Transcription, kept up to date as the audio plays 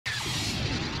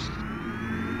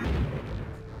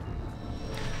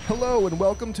Hello and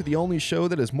welcome to the only show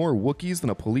that has more Wookiees than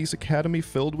a police academy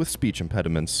filled with speech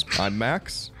impediments. I'm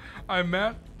Max. I'm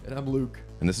Matt. And I'm Luke.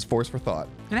 And this is Force for Thought.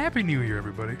 And Happy New Year,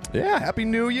 everybody. Yeah, Happy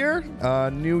New Year.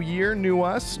 New year, new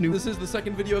us. This is the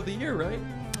second video of the year, right?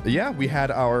 Yeah, we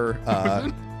had our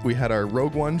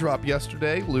Rogue One drop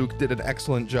yesterday. Luke did an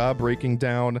excellent job breaking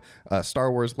down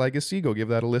Star Wars Legacy. Go give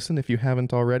that a listen if you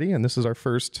haven't already. And this is our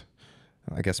first,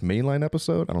 I guess, mainline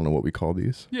episode. I don't know what we call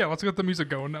these. Yeah, let's get the music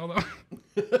going now, though.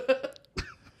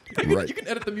 Right. You can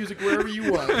edit the music wherever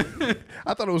you want.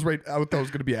 I thought it was right. I thought it was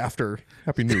going to be after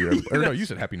Happy New Year. Or no, you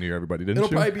said Happy New Year, everybody, didn't It'll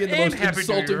you? probably be in the And most Happy New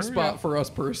insulting Year, spot yeah. for us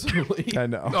personally. I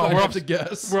know. I have to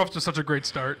guess. We're off to such a great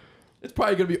start. It's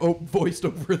probably going to be voiced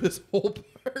over this whole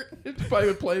part. It's probably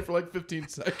going to play for like 15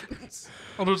 seconds.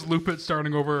 I'll just loop it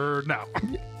starting over now.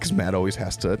 Because Matt always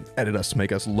has to edit us to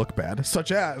make us look bad,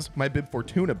 such as my Bib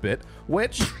Fortuna bit,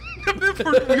 which...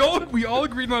 we all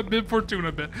agreed on that Bib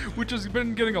Fortuna bit, which has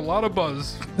been getting a lot of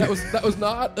buzz. That was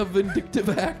not a vindictive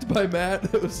act by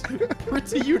Matt. It was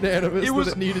pretty unanimous that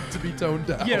it needed to be toned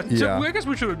down. Yeah, Yeah. so I guess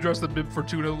we should address the Bib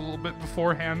Fortuna a little bit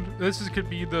beforehand. Could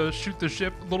be the shoot the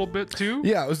ship a little bit too.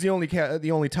 Yeah, it was the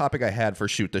only topic I had for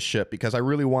Shoot the Ship, because I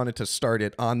really wanted to start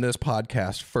it on this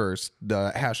podcast first.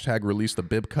 The hashtag release the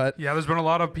Bib cut. Yeah, there's been a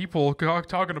lot of people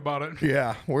talking about it.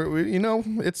 Yeah,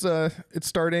 it's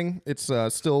starting. It's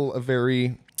still a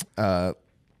very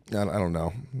I don't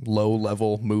know, low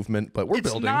level movement, but we're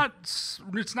building.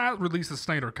 It's not release the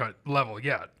Snyder cut level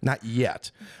yet. Not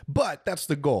yet, but that's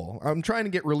the goal. I'm trying to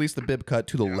get Release the Bib cut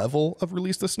to the level of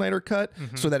Release the Snyder cut,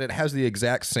 so that it has the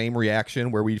exact same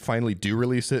reaction where we finally do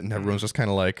release it and everyone's just kind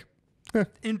of like,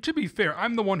 And to be fair,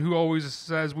 I'm the one who always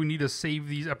says we need to save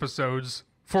these episodes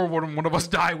for when one of us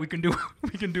die. We can do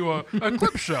a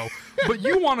clip show, but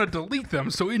you want to delete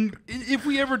them. So if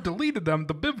we ever deleted them,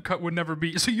 the Bib cut would never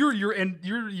be. So you're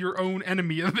your own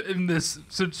enemy in this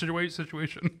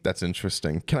situation. That's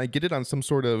interesting. Can I get it on some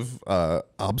sort of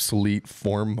obsolete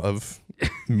form of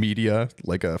media,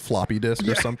 like a floppy disk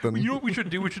or something? You know what we should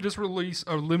do? We should just release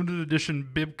a limited edition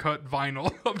Bib cut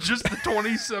vinyl of just the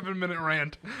 27-minute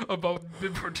rant about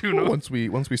Bib Fortuna. Once we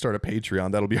start a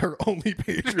Patreon, that'll be our only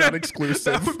Patreon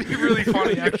exclusive. That would be really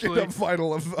funny, actually. A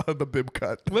vinyl of the Bib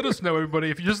cut. Let us know,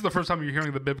 everybody. If this is the first time you're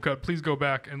hearing the Bib cut, please go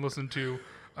back and listen to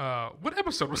what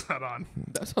episode was that on?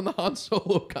 That's on the Han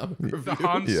Solo comic review. The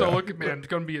Han Solo, man, it's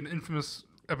going to be an infamous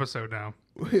episode now.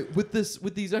 With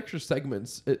these extra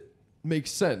segments, it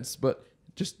makes sense, but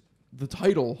just the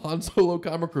title, Han Solo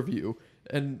comic review,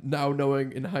 and now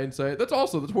knowing in hindsight, that's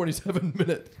also the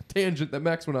 27-minute tangent that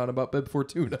Max went on about Bib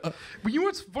Fortuna. But you know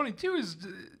what's funny too is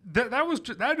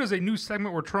that is a new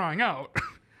segment we're trying out.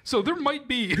 So there might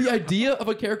be The idea of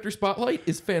a character spotlight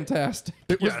is fantastic.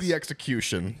 It was Yes. the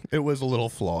execution. It was a little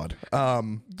flawed.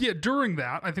 yeah. During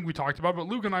that, I think we talked about, but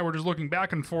Luke and I were just looking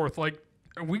back and forth, like,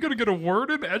 are we gonna get a word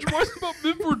in edgewise about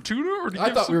Bib Fortuna? Or do you I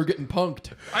have thought some- we were getting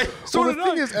punked. So Well, did the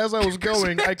thing I. is, as I was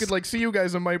going, I could like see you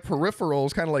guys in my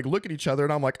peripherals kind of like look at each other,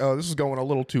 and I'm like, oh, this is going a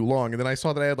little too long. And then I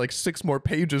saw that I had like 6 more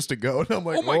pages to go, and I'm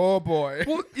like, oh boy.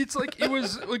 Well, it's like this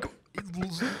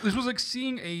was like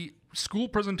seeing a school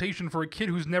presentation for a kid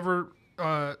who's never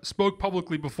spoke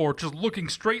publicly before, just looking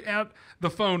straight at the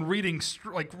phone, reading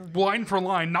like line for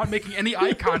line, not making any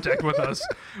eye contact with us.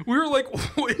 We were like,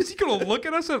 is he gonna look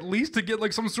at us at least to get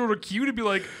like some sort of cue to be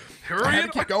like, hurry I had to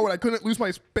it? keep going. I couldn't lose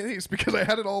my space because I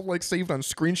had it all like saved on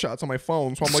screenshots on my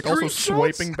phone. So I'm like also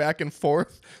Screenshots? swiping back and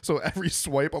forth. So every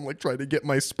swipe, I'm like trying to get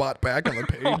my spot back on the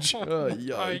page. Oh,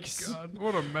 Yikes. my God,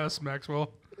 what a mess,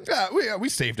 Maxwell. Yeah, we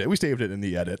saved it. We saved it in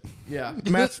the edit. Yeah.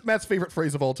 Matt's favorite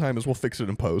phrase of all time is "we'll fix it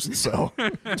in post." So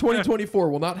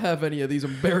 2024 will not have any of these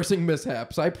embarrassing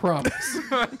mishaps, I promise.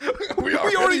 we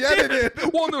already edited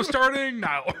it. Well, no, starting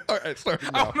now. All right, sorry.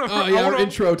 I No. wanna, Oh, yeah, I our wanna,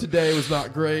 intro today was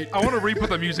not great. I want to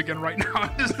re-put the music in right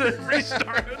now. Just to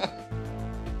restart it.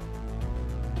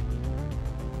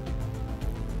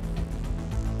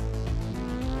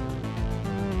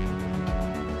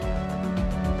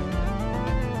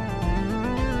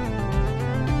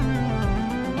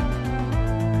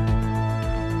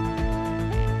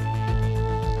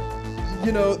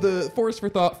 You know, the Force for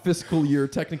Thought fiscal year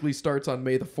technically starts on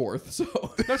May the 4th, so...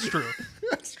 That's true.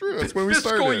 That's true. That's when we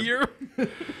Fiscal started. year.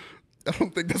 I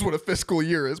don't think that's what a fiscal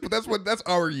year is, but that's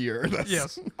our year. That's,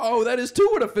 Yes. Oh, that is too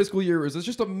what a fiscal year is. It's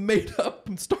just a made-up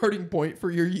starting point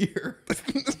for your year.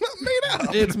 it's not made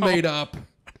up. It's made up.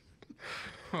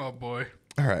 Oh boy.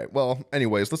 All right. Well,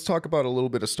 anyways, let's talk about a little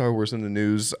bit of Star Wars in the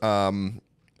news.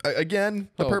 Again,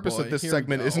 the Oh, purpose boy. of this Here we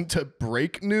segment go. isn't to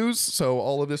break news, so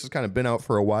all of this has kind of been out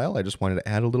for a while. I just wanted to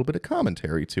add a little bit of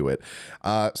commentary to it,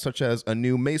 such as a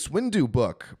new Mace Windu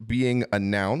book being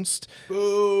announced.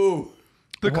 Boo!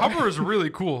 The cover is really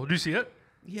cool. Do you see it?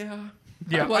 Yeah.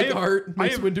 Yeah, I like art.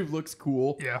 Mace have- Windu looks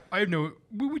cool. Yeah, I have no.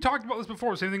 We talked about this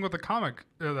before. Same thing with the comic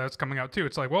that's coming out too.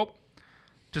 It's like, well,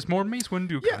 just more Mace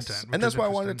Windu Yes, content. and that's why I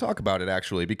wanted to talk about it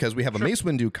actually, because we have a Mace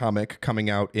Windu comic coming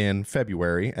out in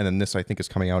February, and then this I think is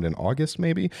coming out in August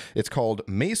maybe. It's called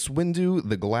Mace Windu: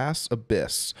 The Glass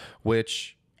Abyss,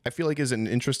 which I feel like is an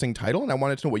interesting title, and I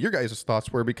wanted to know what your guys'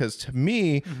 thoughts were, because to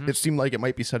me, it seemed like it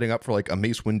might be setting up for like a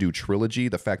Mace Windu trilogy.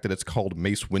 The fact that it's called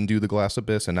Mace Windu: The Glass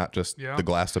Abyss and not just The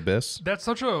Glass Abyss. That's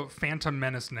such a Phantom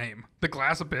Menace name. The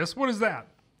Glass Abyss. What is that?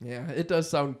 Yeah, it does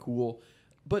sound cool.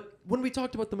 But when we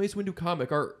talked about the Mace Windu comic,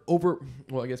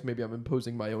 well, I guess maybe I'm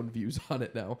imposing my own views on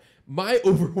it now. My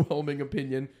overwhelming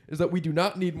opinion is that we do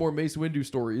not need more Mace Windu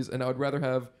stories, and I would rather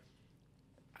have.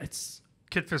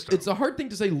 Kit Fisto. It's a hard thing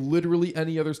to say literally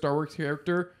any other Star Wars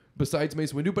character besides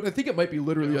Mace Windu, but I think it might be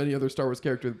literally any other Star Wars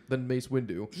character than Mace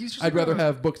Windu. I'd rather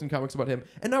have books and comics about him.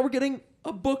 And now we're getting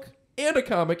a book and a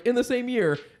comic in the same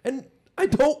year, and I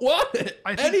don't want it.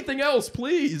 Anything else,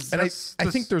 please. And I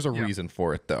think there's a reason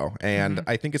for it, though. And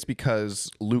I think it's because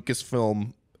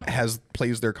Lucasfilm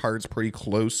plays their cards pretty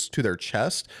close to their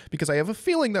chest, because I have a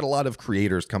feeling that a lot of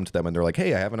creators come to them and they're like,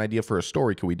 hey, I have an idea for a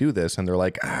story. Can we do this? And they're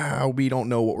like, we don't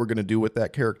know what we're going to do with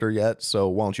that character yet, so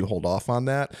why don't you hold off on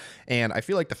that? And I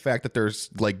feel like the fact that there's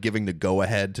like giving the go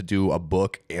ahead to do a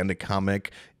book and a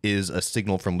comic is a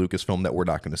signal from Lucasfilm that we're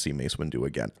not going to see Mace Windu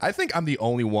again. I think I'm the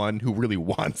only one who really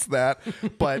wants that.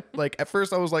 But like at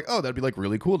first I was like, oh, that'd be like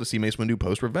really cool to see Mace Windu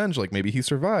post revenge. Like maybe he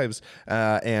survives.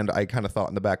 And I kind of thought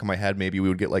in the back of my head, maybe we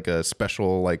would get like a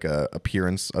special like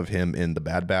appearance of him in the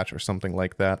Bad Batch or something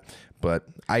like that. But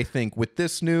I think with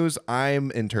this news, I'm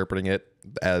interpreting it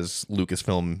as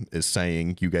Lucasfilm is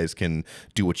saying, you guys can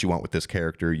do what you want with this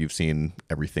character. You've seen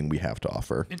everything we have to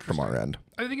offer from our end.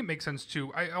 I think it makes sense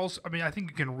too. I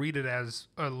think you can read it as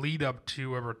a lead up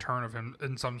to a return of him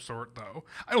in some sort, though.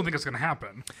 I don't think it's going to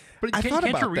happen. But I thought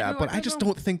about that, but I just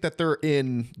don't think that they're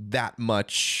in that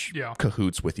much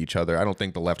cahoots with each other. I don't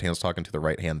think the left hand's talking to the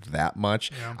right hand that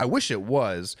much. Yeah. I wish it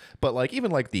was, but like even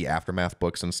like the Aftermath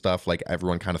books and stuff, like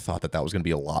everyone kind of thought that was going to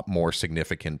be a lot more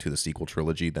significant to the sequel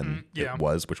trilogy than it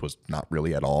was, which was not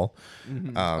really at all.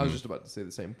 I was just about to say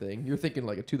the same thing. You're thinking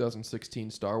like a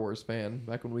 2016 Star Wars fan,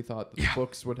 back when we thought the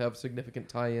books would have significant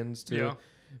tie-ins to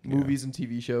movies and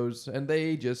TV shows, and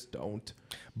they just don't.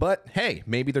 But hey,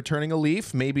 maybe they're turning a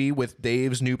leaf. Maybe with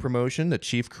Dave's new promotion, the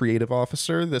chief creative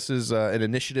officer, this is an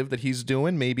initiative that he's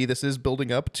doing. Maybe this is building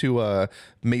up to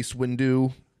Mace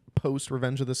Windu post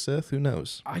Revenge of the Sith. Who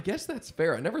knows? I guess that's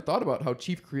fair. I never thought about how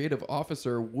chief creative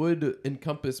officer would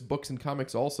encompass books and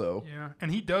comics also. Yeah,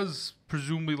 and he does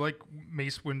presumably like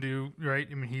Mace Windu, right?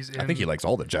 I mean, I think he likes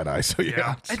all the Jedi, so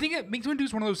yeah. I think Mace Windu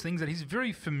is one of those things that he's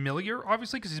very familiar,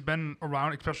 obviously, because he's been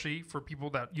around, especially for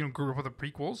people that, grew up with the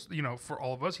prequels, for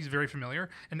all of us, he's very familiar.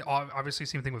 And obviously,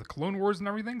 same thing with Clone Wars and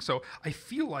everything. So I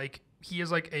feel like he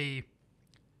is like a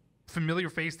familiar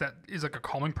face that is like a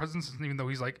calming presence, even though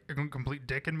he's like a complete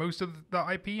dick in most of the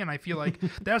IP. And I feel like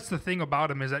that's the thing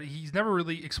about him, is that he's never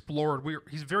really explored.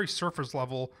 He's very surface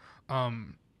level,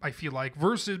 I feel like,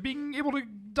 versus being able to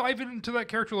dive into that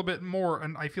character a little bit more.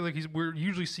 And I feel like we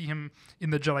usually see him in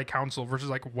the Jedi Council versus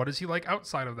like, what is he like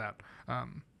outside of that?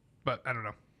 But I don't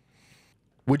know.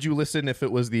 Would you listen if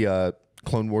it was the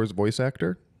Clone Wars voice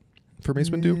actor for Mace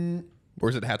Windu? Or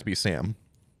does it have to be Sam?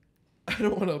 I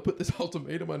don't want to put this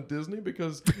ultimatum on Disney,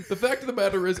 because the fact of the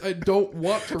matter is I don't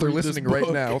want to They're read listening this book.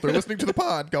 right now. They're listening to the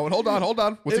pod going, hold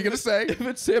on. What's he going to say? If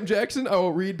it's Sam Jackson, I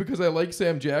will read because I like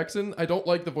Sam Jackson. I don't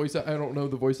like the voice. I don't know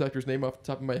the voice actor's name off the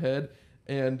top of my head.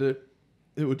 And it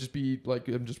would just be like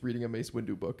I'm just reading a Mace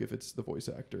Windu book if it's the voice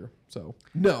actor. So,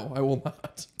 no, I will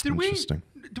not. Interesting.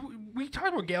 We talked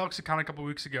about GalaxyCon a couple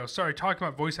weeks ago. Sorry, talking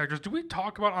about voice actors. Did we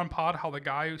talk about on pod how the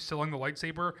guy who's selling the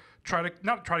lightsaber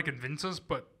not try to convince us,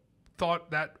 but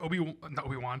thought that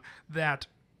that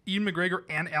Ian McGregor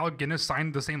and Alec Guinness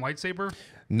signed the same lightsaber?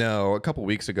 No, a couple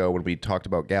weeks ago when we talked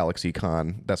about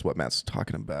GalaxyCon, that's what Matt's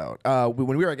talking about.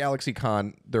 When we were at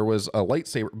GalaxyCon, there was a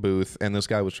lightsaber booth, and this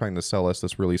guy was trying to sell us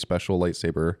this really special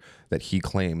lightsaber that he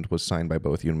claimed was signed by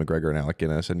both Ian McGregor and Alec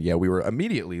Guinness. And yeah, we were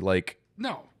immediately like,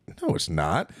 No, it's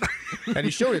not. And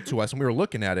he showed it to us, and we were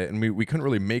looking at it, and we couldn't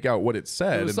really make out what it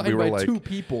said. It was and signed we were by like, two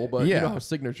people, but you know how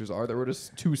signatures are. There were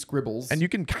just two scribbles. And you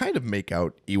can kind of make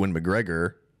out Ewan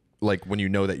McGregor, like when you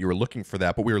know that you were looking for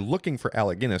that. But we were looking for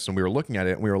Alec Guinness, and we were looking at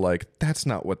it, and we were like, that's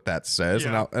not what that says.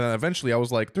 Yeah. And eventually I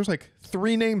was like, there's like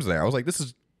 3 names there. I was like, this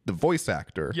is the voice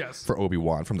actor for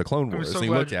Obi-Wan from the Clone Wars. And he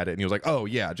looked at it, and he was like, oh,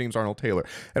 yeah, James Arnold Taylor.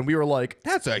 And we were like,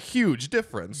 that's a huge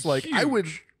difference. Like,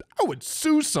 I would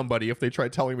sue somebody if they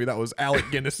tried telling me that was Alec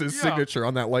Guinness's Yeah. signature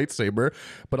on that lightsaber.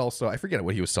 But also, I forget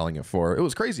what he was selling it for. It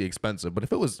was crazy expensive. But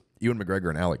if it was Ewan McGregor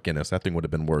and Alec Guinness, that thing would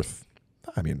have been worth,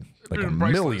 I mean, like $1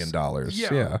 million.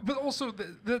 Yeah. But also,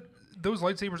 those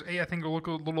lightsabers, I think, look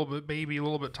a little bit baby, a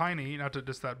little bit tiny, not to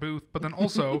diss that booth. But then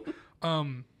also,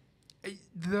 the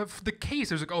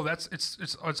case, is like, oh,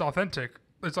 it's authentic.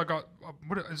 It's like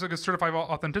it's like a certified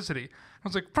authenticity. I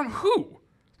was like, from who?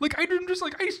 Like, I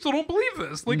still don't believe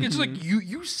this. Like, it's like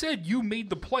you said you made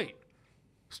the plate.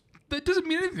 That doesn't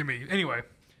mean anything to me. Anyway,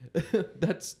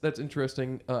 That's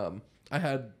interesting. I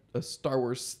had a Star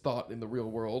Wars thought in the real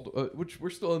world, which we're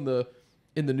still in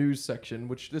the news section.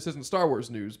 Which this isn't Star Wars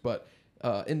news, but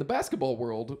in the basketball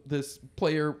world, this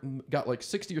player got like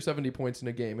 60 or 70 points in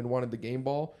a game and wanted the game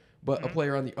ball, but a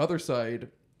player on the other side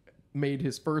made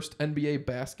his first NBA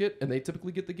basket, and they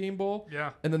typically get the game ball.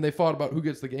 Yeah. And then they fought about who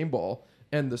gets the game ball.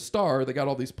 And the star that got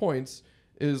all these points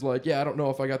is like, yeah, I don't know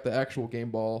if I got the actual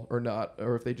game ball or not,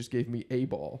 or if they just gave me a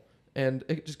ball. And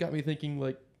it just got me thinking,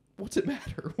 like, what's it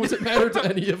matter? What's it matter to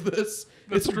any of this?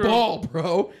 That's It's true. a ball,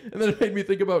 bro. And then it made me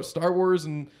think about Star Wars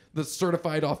and the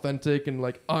certified authentic and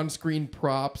like on-screen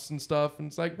props and stuff. And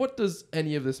it's like, what does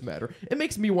any of this matter? It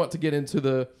makes me want to get into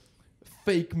the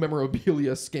fake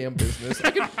memorabilia scam business. I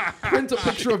could print a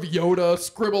picture of Yoda,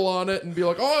 scribble on it, and be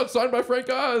like, "Oh, it's signed by Frank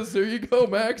Oz. There you go,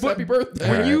 Max. Happy birthday!"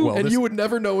 All right, You would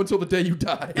never know until the day you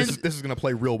die. This is going to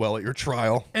play real well at your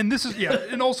trial. and this is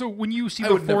and also when you see I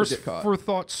the would never Force get caught. for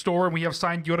Thought store and we have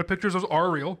signed Yoda pictures, those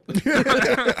are real.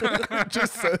 It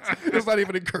just says, it's not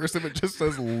even in cursive. It just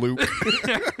says Luke.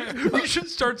 We should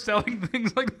start selling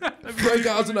things like that. Frank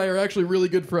Oz and I are actually really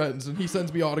good friends, and he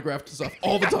sends me autographed stuff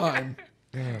all the time.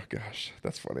 Oh gosh,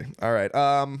 that's funny. All right.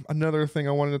 Another thing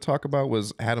I wanted to talk about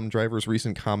was Adam Driver's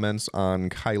recent comments on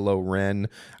Kylo Ren.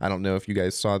 I don't know if you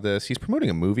guys saw this. He's promoting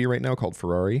a movie right now called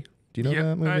Ferrari. Do you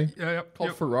know that movie?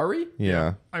 Called Ferrari?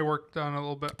 Yeah. I worked on it a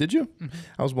little bit. Did you?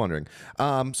 I was wondering.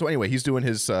 So anyway, he's doing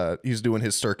his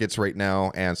circuits right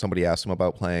now, and somebody asked him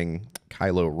about playing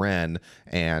Kylo Ren,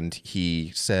 and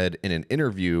he said in an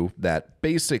interview that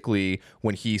basically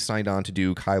when he signed on to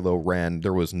do Kylo Ren,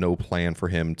 there was no plan for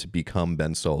him to become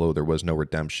Ben Solo. There was no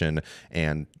redemption,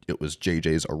 and it was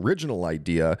JJ's original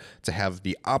idea to have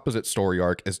the opposite story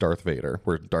arc as Darth Vader,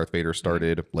 where Darth Vader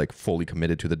started like fully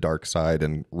committed to the dark side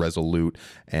and resolute,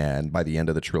 and by the end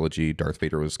of the trilogy, Darth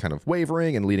Vader was kind of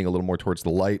wavering and leaning a little more towards the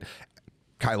light.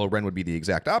 Kylo Ren would be the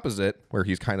exact opposite, where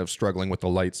he's kind of struggling with the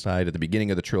light side at the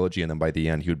beginning of the trilogy, and then by the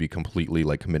end, he would be completely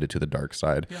like committed to the dark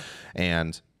side. Yeah.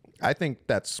 And I think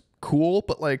that's cool,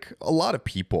 but like a lot of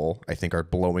people, I think, are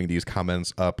blowing these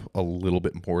comments up a little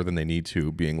bit more than they need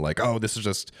to, being like, "Oh, this is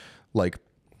just like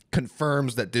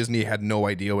confirms that Disney had no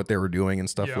idea what they were doing" and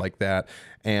stuff like that.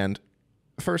 And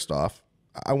first off,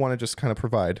 I want to just kind of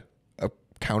provide a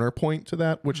counterpoint to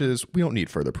that, which is we don't need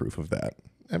further proof of that.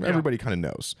 Everybody kind of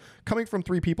knows. Coming from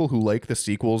three people who like the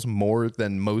sequels more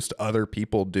than most other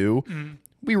people do,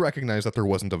 we recognize that there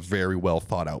wasn't a very well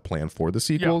thought out plan for the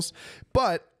sequels.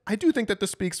 But I do think that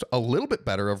this speaks a little bit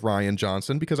better of Rian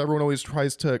Johnson, because everyone always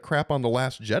tries to crap on The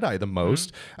Last Jedi the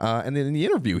most. And then in the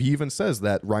interview, he even says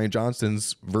that Rian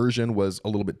Johnson's version was a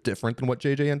little bit different than what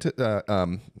JJ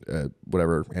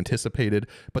anticipated,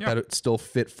 but that it still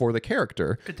fit for the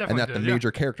character. And that the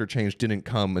major character change didn't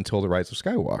come until The Rise of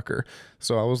Skywalker.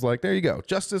 So I was like, there you go.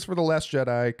 Justice for The Last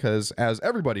Jedi, because as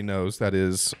everybody knows, that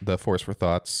is the Force for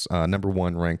Thought's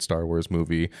 #1 ranked Star Wars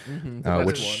movie,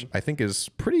 which I think is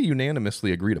pretty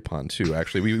unanimously agreed upon too.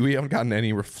 Actually, we haven't gotten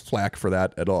any flack for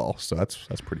that at all, so that's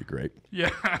pretty great.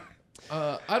 Yeah.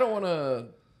 I don't want to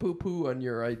poo-poo on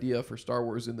your idea for Star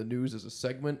Wars in the news as a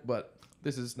segment, but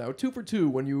this is now 2 for 2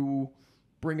 when you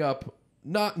bring up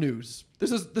not news.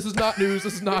 This is not news.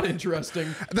 This is not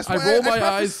interesting. I roll my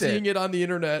eyes seeing it on the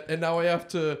internet, and now I have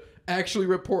to actually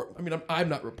report. I mean, I'm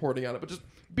not reporting on it, but just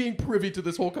being privy to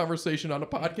this whole conversation on a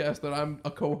podcast that I'm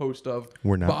a co-host of.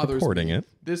 We're not bothers reporting me. it.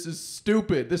 This is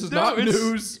stupid. This is not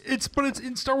news. But it's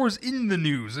in Star Wars in the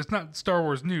news. It's not Star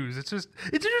Wars news. It's just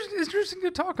it's interesting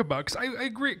to talk about, because I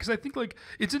agree, because I think like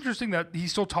it's interesting that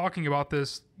he's still talking about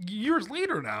this years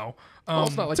later now. Well,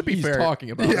 it's not like to be he's fair,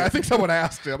 talking about it. I think someone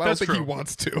asked him. I don't That's think he true.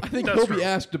 wants to. I think That's he'll true. be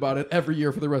asked about it every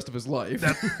year for the rest of his life.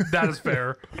 That is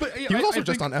fair. But He was also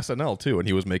just on SNL too, and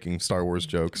he was making Star Wars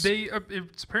jokes.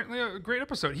 It's apparently a great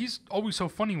episode. He's always so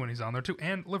funny when he's on there too.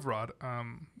 And Liv Rod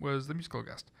was the musical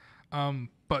guest.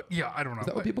 But yeah, I don't know. Is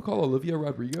that what people call Olivia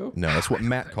Rodrigo? No, that's what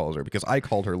Matt calls her, because I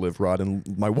called her Liv Rod,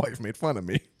 and my wife made fun of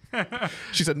me.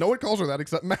 She said no one calls her that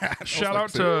except Matt. Shout out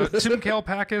to Tim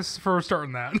Kalpakis for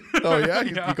starting that. Oh yeah,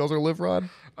 he calls her Liv Rod.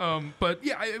 But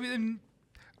yeah, I mean,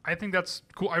 I think that's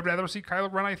cool. I'd rather see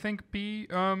Kylo Ren, I think, be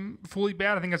fully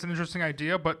bad. I think that's an interesting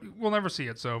idea, but we'll never see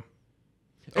it, so.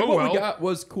 And what we got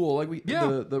was cool. Like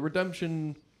the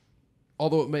redemption,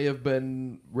 although it may have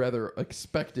been rather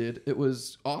expected, it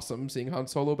was awesome seeing Han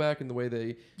Solo back and the way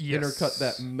they intercut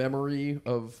that memory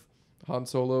of Han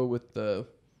Solo with the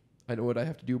 "I know what I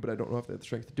have to do, but I don't know if I have the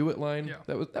strength to do it" line. Yeah.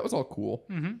 That was all cool.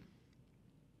 Mm-hmm.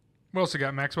 What else you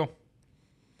got, Maxwell?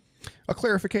 A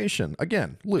clarification.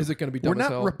 Again, Luke, Is it gonna be we're dumb as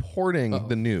not hell? reporting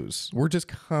the news. We're just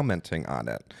commenting on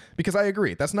it. Because I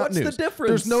agree, that's not What's news. the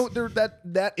difference?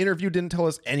 That interview didn't tell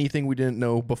us anything we didn't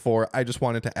know before. I just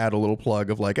wanted to add a little plug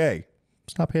of like, hey,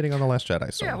 stop hating on The Last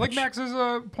Jedi so much. Like Max's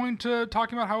point to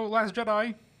talking about how Last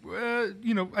Jedi,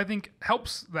 I think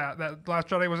helps that Last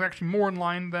Jedi was actually more in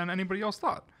line than anybody else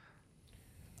thought.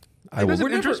 I will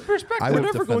perspective. I will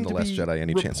defend The Last Jedi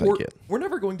any chance I get. We're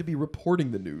never going to be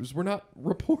reporting the news. We're not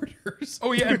reporters.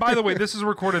 Oh, yeah, and by the way, this is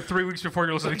recorded 3 weeks before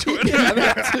you're listening to it. Yeah,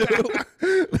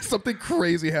 that too. Something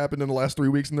crazy happened in the last 3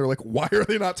 weeks, and they're like, why are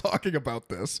they not talking about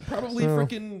this? Probably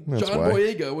freaking that's John why.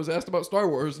 Boyega was asked about Star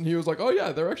Wars, and he was like, "Oh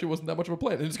yeah, there actually wasn't that much of a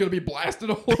plan. And it's going to be blasted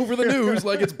all over the news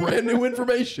like it's brand new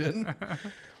information."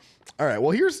 All right,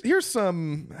 well, here's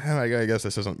some, I guess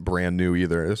this isn't brand new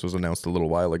either. This was announced a little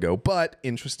while ago, but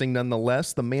interesting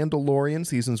nonetheless. The Mandalorian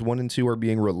seasons 1 and 2 are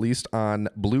being released on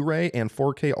Blu-ray and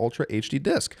 4K Ultra HD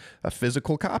disc, a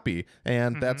physical copy.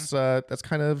 And that's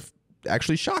kind of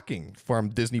actually shocking from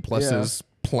Disney Plus's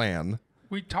plan.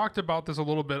 We talked about this a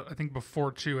little bit, I think,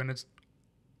 before too, and it's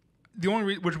the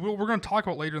only which we're going to talk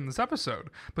about later in this episode.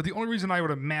 But the only reason I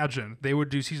would imagine they would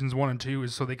do seasons 1 and 2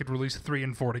 is so they could release 3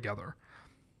 and 4 together.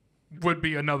 Would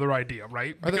be another idea,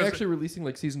 right? Are they actually releasing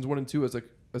like seasons 1 and 2 as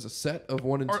a set of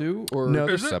 1 and 2, or No,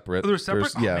 they're Is it? separate. They're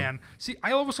separate. Yeah. Oh man, see,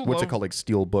 I also What's love. it called, like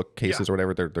steel book cases or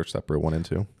whatever? They're separate, 1 and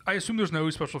 2. I assume there's no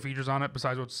special features on it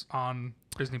besides what's on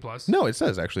Disney Plus. No, it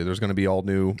says actually there's going to be all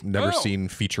new, never Oh. seen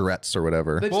featurettes or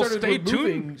whatever. they've Well, started stay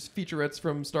removing featurettes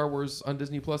from Star Wars on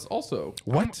Disney Plus also.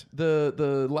 What?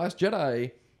 The Last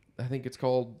Jedi, I think it's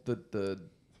called the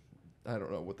I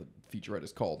don't know what the featurette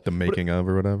is called. The making of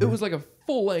or whatever? It was like a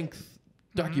full length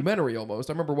documentary almost.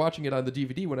 I remember watching it on the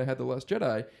DVD when I had The Last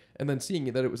Jedi, and then seeing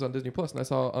that it was on Disney Plus, and I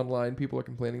saw online people are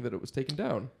complaining that it was taken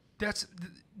down. That's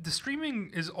the streaming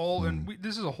is all, and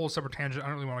this is a whole separate tangent. I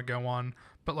don't really want to go on,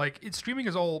 but like streaming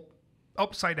is all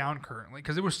upside down currently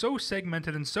because it was so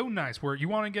segmented and so nice. Where you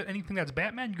want to get anything that's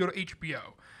Batman, you go to HBO,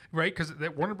 right? Because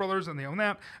they're Warner Brothers and they own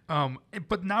that.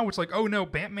 But now it's like, oh no,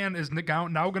 Batman is now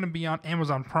going to be on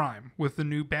Amazon Prime with the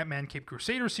new Batman Cape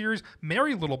Crusader series.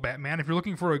 Merry Little Batman. If you're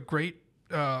looking for a great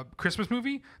Christmas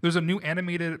movie, there's a new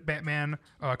animated Batman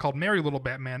called Merry Little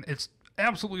Batman. It's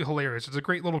absolutely hilarious. It's a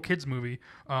great little kids movie,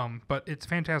 but it's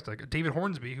fantastic. David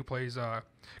Hornsby, who plays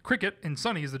Cricket in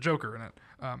Sunny, is the Joker in it.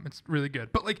 It's really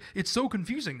good, but like it's so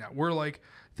confusing now. We're like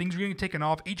things are getting taken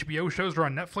off. HBO shows are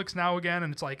on Netflix now again,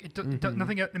 and it's like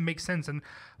nothing makes sense. And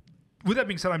with that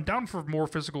being said, I'm down for more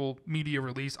physical media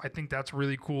release. I think that's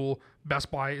really cool. Best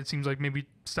Buy, it seems like maybe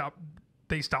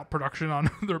they stopped production on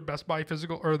their Best Buy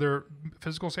physical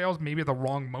sales, maybe at the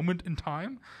wrong moment in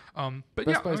time. But Best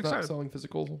yeah, I'm Buy's not excited. selling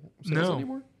physical sales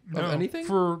anymore? No, Of anything?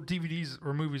 for DVDs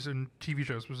or movies and TV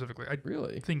shows specifically. I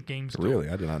Really? think games still. Really?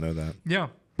 I did not know that. Yeah.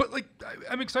 But like,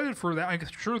 I'm excited for that. I'm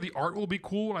sure the art will be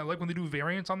cool, and I like when they do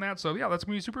variants on that. So yeah, that's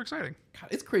gonna be super exciting. God,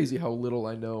 it's crazy how little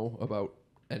I know about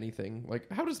anything. Like,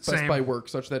 how does Best Same. Buy work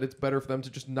such that it's better for them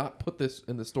to just not put this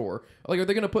in the store? Like, are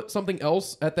they going to put something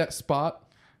else at that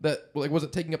spot that, like, was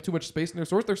it taking up too much space in their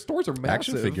stores? Their stores are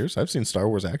massive. Action figures. I've seen Star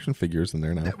Wars action figures in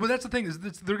there now. Well, that's the thing is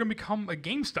they're gonna become a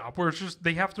GameStop where it's just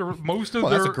they have to most of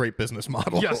Well, their that's a great business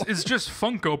model. yes, it's just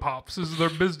Funko Pops is their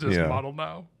business Yeah. model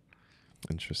now.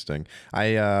 Interesting.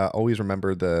 I always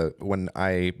remember when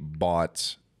I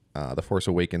bought The Force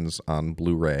Awakens on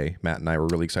Blu-ray. Matt and I were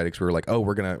really excited because we were like, "Oh,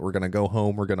 we're gonna go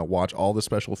home. We're gonna watch all the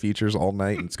special features all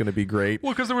night, and it's gonna be great."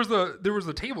 Well, because there was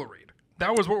the table read.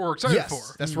 That was what we're excited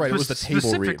for. That's right. It was the table read,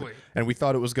 Specifically. and we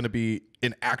thought it was gonna be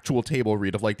an actual table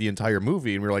read of like the entire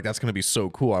movie, and we were like, "That's gonna be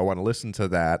so cool. I want to listen to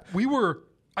that."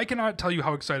 I cannot tell you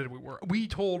how excited we were. We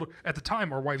told at the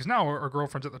time, our wives now, our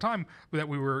girlfriends at the time, that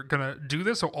we were gonna do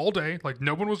this. So all day, like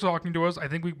no one was talking to us. I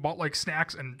think we bought like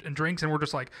snacks and drinks, and we're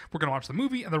just like, we're gonna watch the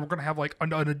movie, and then we're gonna have like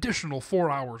an additional 4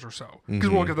 hours or so. Because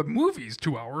we're like, the movie's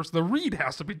 2 hours, the read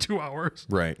has to be 2 hours.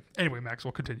 Right. Anyway, Max,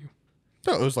 we'll continue.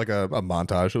 No, it was like a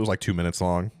montage. It was like 2 minutes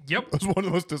long. Yep. It was one of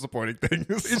the most disappointing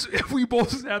things. We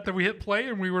both sat there, we hit play,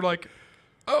 and we were like,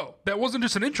 oh, that wasn't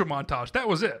just an intro montage. That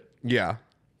was it. Yeah.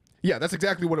 Yeah, that's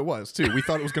exactly what it was, too. We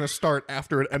thought it was going to start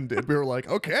after it ended. We were like,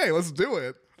 okay, let's do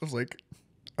it. I was like,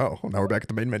 oh, now we're back at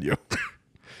the main menu.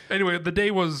 Anyway, the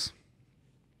day was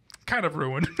kind of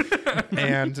ruined.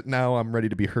 And now I'm ready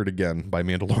to be hurt again by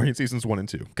Mandalorian seasons 1 and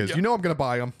 2 because I'm going to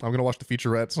buy them. I'm going to watch the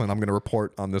featurettes and I'm going to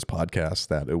report on this podcast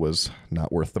that it was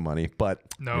not worth the money. But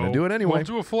I'm going to do it anyway. We'll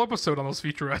do a full episode on those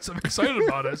featurettes. I'm excited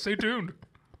about it. Stay tuned.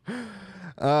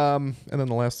 And then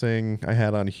the last thing I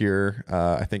had on here,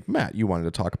 I think Matt, you wanted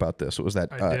to talk about this. It was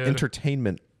that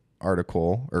entertainment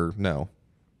article, or no,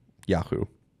 Yahoo.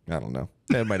 I don't know.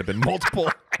 It might have been multiple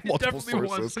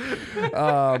sources.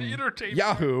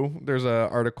 Yahoo. There's an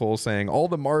article saying all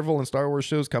the Marvel and Star Wars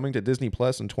shows coming to Disney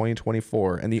Plus in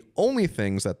 2024, and the only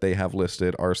things that they have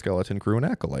listed are Skeleton Crew and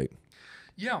Acolyte.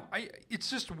 Yeah, it's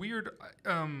just weird.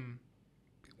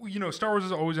 Star Wars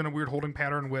is always in a weird holding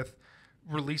pattern with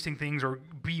releasing things or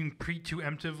being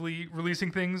preemptively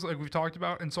releasing things like we've talked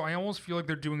about, and so I almost feel like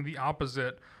they're doing the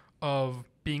opposite of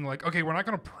being like, okay, we're not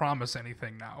going to promise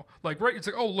anything now. Like, right? It's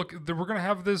like, oh, look, we're going to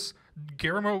have this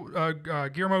Guillermo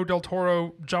del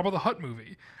Toro Jabba the Hutt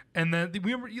movie. And then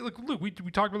we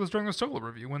talked about this during the Solo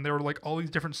review when there were like all these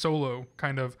different Solo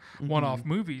kind of one-off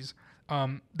movies.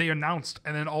 They announced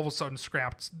and then all of a sudden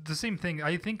scrapped. The same thing.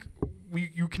 I think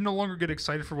you can no longer get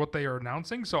excited for what they are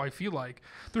announcing. So I feel like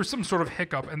there's some sort of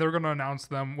hiccup and they're going to announce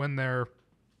them when they're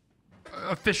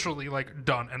officially like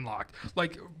done and locked.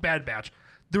 Like Bad Batch.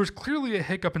 There was clearly a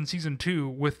hiccup in season 2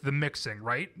 with the mixing,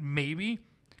 right? Maybe.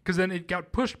 Because then it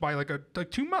got pushed by like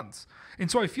 2 months.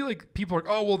 And so I feel like people are like,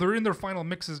 oh, well, they're in their final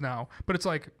mixes now. But it's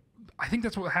like, I think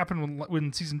that's what happened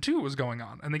when season 2 was going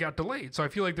on. And they got delayed. So I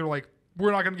feel like they're like,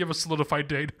 we're not going to give a solidified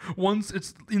date. Once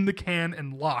it's in the can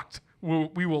and locked,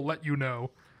 we will let you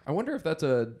know. I wonder if that's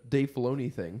a Dave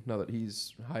Filoni thing now that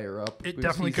he's higher up. It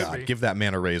definitely could be. Give that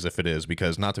man a raise if it is,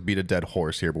 because not to beat a dead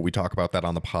horse here, but we talk about that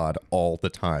on the pod all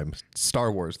the time.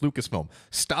 Star Wars, Lucasfilm,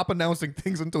 stop announcing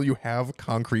things until you have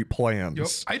concrete plans. Yep.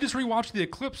 I just rewatched the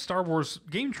Eclipse Star Wars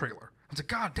game trailer. I was like,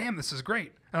 God damn, this is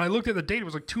great. And I looked at the date, it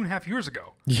was like 2.5 years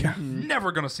ago. Yeah.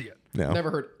 Never going to see it. No. Never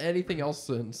heard anything else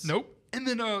since. Nope. And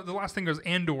then the last thing was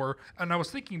Andor, and I was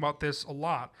thinking about this a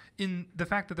lot in the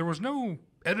fact that there was no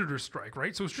editor strike,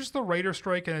 right? So it's just the writer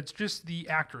strike and it's just the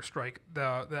actor strike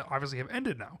that obviously have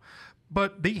ended now.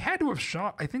 But they had to have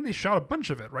shot, I think they shot a bunch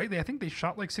of it, right? I think they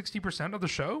shot like 60% of the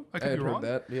show. I could be wrong.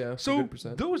 That, yeah. So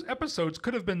those episodes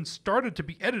could have been started to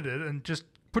be edited and just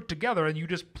put together, and you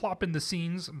just plop in the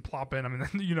scenes and plop in, I mean,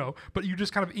 but you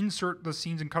just kind of insert the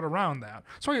scenes and cut around that.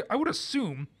 So I would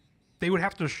assume they would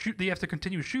have to shoot, they have to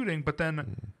continue shooting, but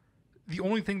then the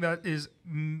only thing that is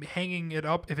hanging it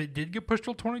up, if it did get pushed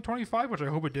till 2025, which I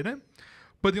hope it didn't,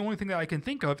 but the only thing that I can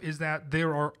think of is that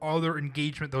there are other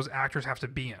engagement those actors have to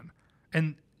be in,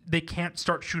 and they can't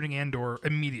start shooting Andor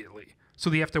immediately.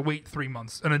 So they have to wait 3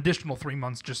 months, an additional 3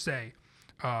 months, just say,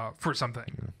 for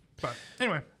something. Yeah. But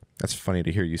anyway. That's funny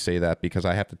to hear you say that, because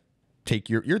I have to take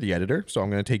you're the editor, so I'm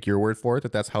going to take your word for it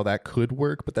that that's how that could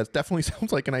work. But that definitely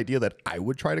sounds like an idea that I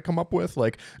would try to come up with.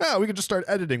 Like, we could just start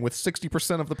editing with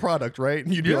 60% of the product, right?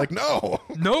 And you'd be like, no,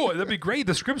 that'd be great.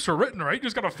 The scripts are written, right? You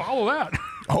just got to follow that.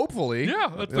 Hopefully,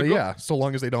 yeah, that's the goal. Yeah. So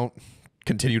long as they don't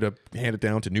continue to hand it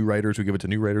down to new writers, who give it to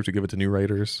new writers, who give it to new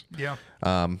writers. Yeah.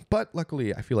 But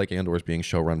luckily, I feel like Andor is being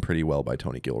show run pretty well by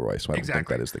Tony Gilroy, so I don't think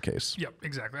that is the case. Yep,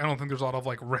 exactly. I don't think there's a lot of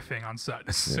like riffing on set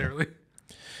necessarily.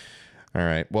 Yeah. All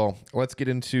right. Well, let's get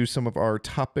into some of our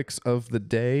topics of the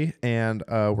day, and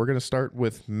we're going to start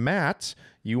with Matt.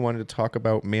 You wanted to talk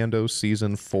about Mando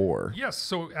Season 4. Yes.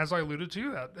 So as I alluded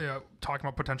to, that talking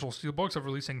about potential steelbooks of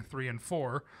releasing 3 and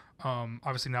 4,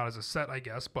 obviously not as a set, I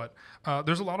guess, but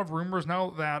there's a lot of rumors now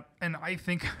that, and I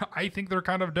think they're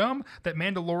kind of dumb, that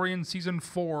Mandalorian Season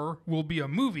 4 will be a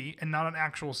movie and not an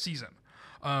actual season.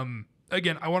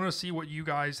 Again, I want to see what you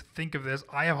guys think of this.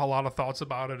 I have a lot of thoughts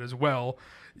about it as well.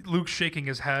 Luke's shaking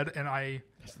his head, and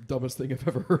That's the dumbest thing I've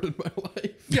ever heard in my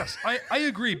life. Yes, I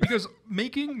agree, because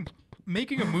making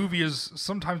a movie is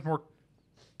sometimes more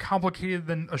complicated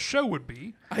than a show would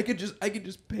be. I could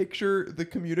just picture the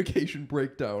communication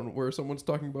breakdown where someone's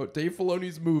talking about Dave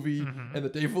Filoni's movie, and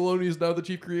that Dave Filoni is now the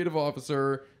chief creative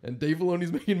officer, and Dave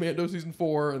Filoni's making Mando Season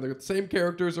 4, and the same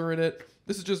characters are in it.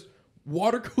 This is just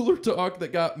water cooler talk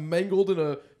that got mangled in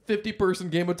a 50-person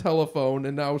game of telephone,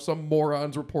 and now some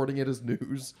morons reporting it as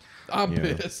news. I'm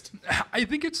pissed. I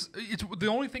think it's the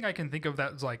only thing I can think of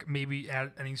that's like maybe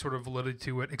add any sort of validity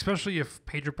to it, especially if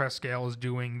Pedro Pascal is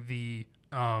doing the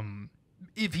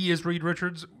if he is Reed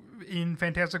Richards in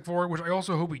Fantastic Four, which I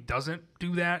also hope he doesn't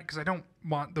do that, because I don't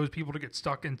want those people to get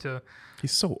stuck into.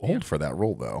 He's so old for that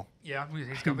role, though. Yeah,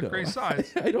 he's got the gray side.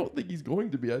 I don't think he's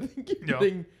going to be. I think he's No.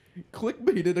 getting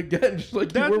clickbaited again, just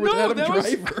like you were with Adam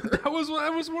Driver. That was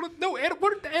one of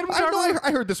Adam I, Driver. know,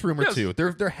 I heard this rumor Yes. too.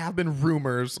 There have been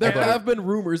rumors. There about, have been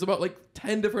rumors about like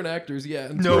 10 different actors, yeah,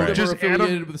 and No, two of them just are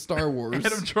affiliated Adam- with Star Wars.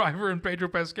 Adam Driver and Pedro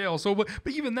Pascal. So, but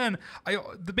even then,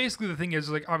 basically the thing is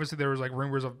like obviously there was like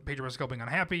rumors of Pedro Pascal being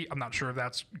unhappy. I'm not sure if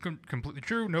that's completely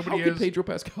true. How Nobody could is. Pedro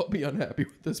Pascal be unhappy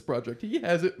with this project? He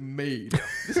has it made.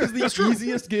 This is the true.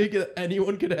 easiest gig that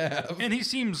anyone could have. And he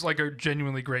seems like a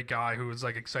genuinely great guy who is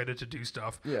like excited to do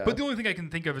stuff. Yeah. But the only thing I can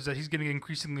think of is that he's getting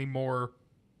increasingly more.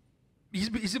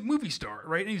 He's a movie star,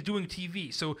 right? And he's doing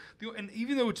TV. So, and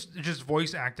even though it's just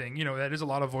voice acting, that is a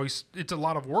lot of voice. It's a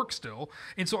lot of work still.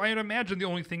 And so I'd imagine the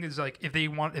only thing is like if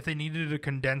they needed to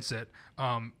condense it,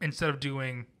 instead of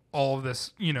doing all of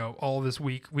this, all of this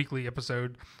weekly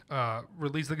episode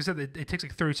release. Like I said, it takes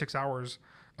like 36 hours.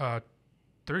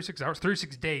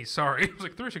 36 days, sorry. It was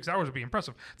like 36 hours would be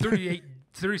impressive.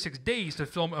 36 days to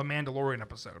film a Mandalorian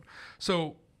episode.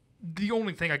 So the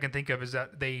only thing I can think of is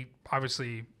that they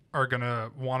obviously are going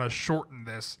to want to shorten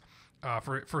this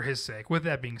for his sake. With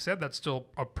that being said, that's still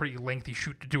a pretty lengthy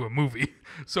shoot to do a movie.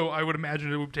 So I would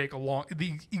imagine it would take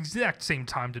the exact same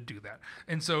time to do that.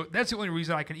 And so that's the only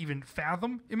reason I can even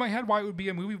fathom in my head why it would be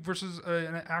a movie versus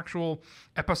an actual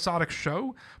episodic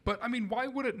show. But I mean, why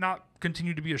would it not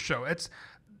continue to be a show? It's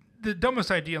the dumbest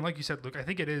idea, and like you said, Luke, I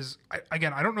think it is. I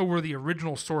don't know where the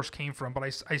original source came from, but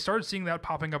I started seeing that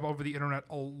popping up over the internet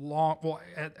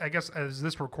I guess as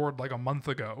this record like a month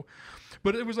ago.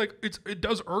 But it was like it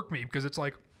does irk me because it's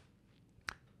like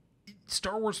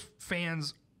Star Wars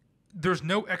fans. There's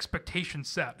no expectation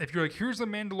set. If you're like, here's the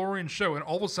Mandalorian show, and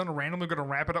all of a sudden randomly going to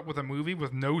wrap it up with a movie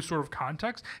with no sort of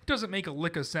context, it doesn't make a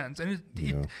lick of sense. And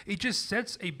it just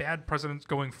sets a bad precedent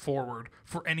going forward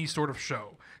for any sort of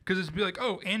show. Because it's be like,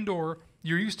 oh, Andor,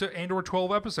 you're used to Andor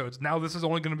 12 episodes. Now this is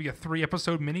only going to be a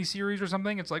 3-episode miniseries or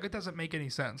something. It's like, it doesn't make any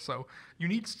sense. So you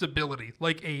need stability.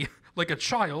 Like a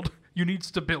child, you need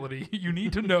stability. You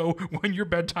need to know when your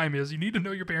bedtime is. You need to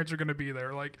know your parents are going to be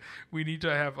there. Like, we need to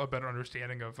have a better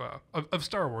understanding of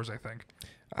Star Wars, I think.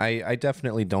 I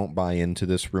definitely don't buy into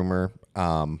this rumor,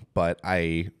 but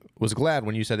I was glad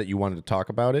when you said that you wanted to talk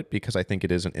about it because I think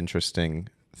it is an interesting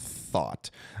thought.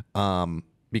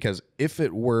 Because if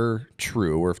it were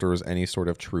true, or if there was any sort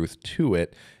of truth to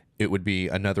it, it would be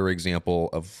another example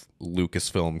of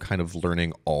Lucasfilm kind of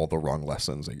learning all the wrong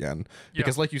lessons again.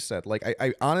 Because like you said, like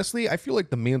I honestly, I feel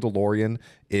like The Mandalorian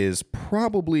is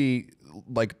probably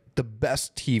like the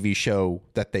best TV show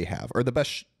that they have, or the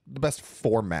best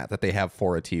format that they have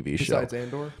for a TV show. Besides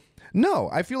Andor? No,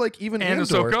 I feel like even And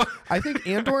Andor. Ahsoka. I think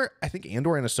Andor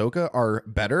and Ahsoka are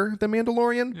better than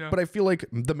Mandalorian, Yeah. but I feel like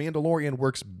The Mandalorian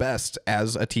works best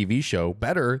as a TV show,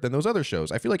 better than those other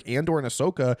shows. I feel like Andor and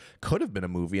Ahsoka could have been a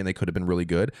movie, and they could have been really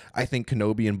good. I think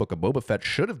Kenobi and Book of Boba Fett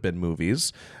should have been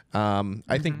movies.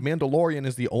 I think Mandalorian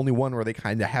is the only one where they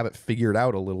kind of have it figured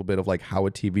out a little bit of like how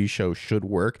a TV show should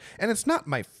work, and it's not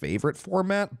my favorite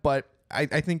format, but I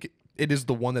think it is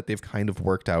the one that they've kind of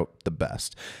worked out the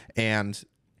best. And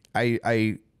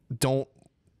I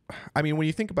mean, when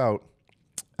you think about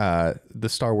the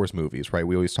Star Wars movies, right?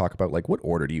 We always talk about like, what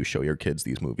order do you show your kids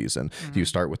these movies in? Do you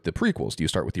start with the prequels? Do you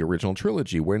start with the original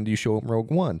trilogy? When do you show them Rogue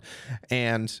One?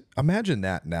 And imagine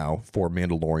that now for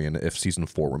Mandalorian if season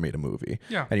 4 were made a movie.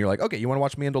 Yeah. And you're like, okay, you want to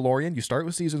watch Mandalorian? You start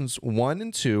with seasons 1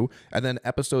 and 2, and then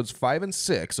episodes 5 and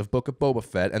 6 of Book of Boba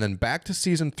Fett, and then back to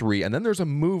season 3, and then there's a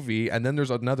movie, and then there's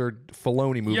another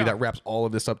Filoni movie that wraps all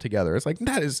of this up together. It's like,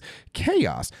 that is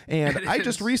chaos. And I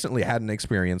just recently had an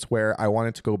experience where I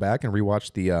wanted to go back and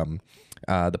rewatch the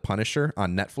Punisher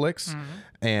on Netflix,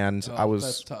 and I was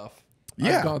That's tough.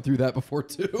 Yeah. I've gone through that before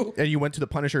too. and you went to the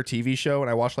Punisher TV show, and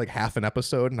I watched like half an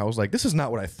episode, and I was like, this is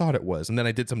not what I thought it was. And then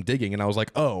I did some digging, and I was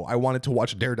like, oh, I wanted to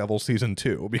watch Daredevil season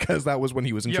 2 because that was when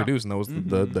he was introduced, and those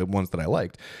the ones that I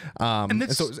liked.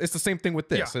 And so it's the same thing with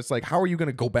this. It's like, how are you going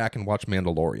to go back and watch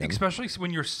Mandalorian? Especially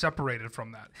when you're separated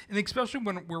from that. And especially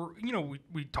when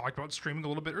we talked about streaming a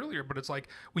little bit earlier, but it's like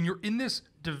when you're in this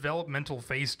developmental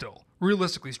phase still,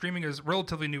 realistically, streaming is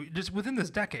relatively new, just within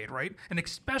this decade, right? And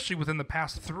especially within the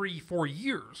past 3-4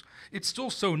 years, it's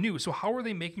still so new. So how are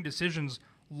they making decisions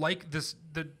like this,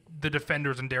 the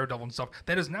Defenders and Daredevil and stuff,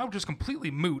 that is now just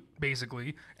completely moot,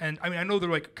 basically? And I mean, I know they're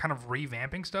like kind of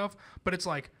revamping stuff, but it's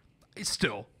like, it's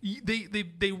still,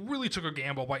 they really took a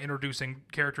gamble by introducing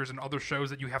characters in other shows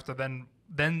that you have to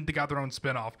then they got their own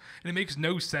spin-off, and it makes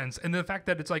no sense. And the fact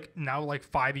that it's like now like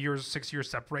 5 years, 6 years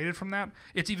separated from that,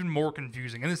 it's even more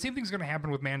confusing. And the same thing's going to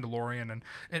happen with Mandalorian,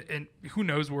 and who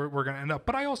knows where we're going to end up.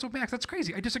 But I also, Max, that's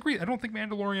crazy. I disagree. I don't think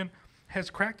Mandalorian has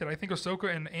cracked it. I think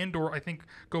Ahsoka and Andor, I think,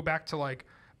 go back to like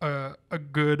a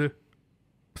good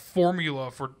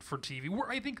formula for TV. Where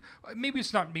I think maybe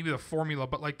it's not maybe the formula,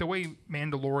 but like the way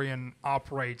Mandalorian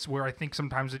operates, where I think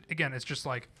sometimes it's just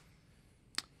like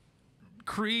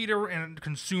creator and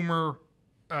consumer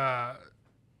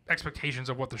expectations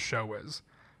of what the show is.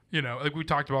 You know, like we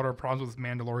talked about our problems with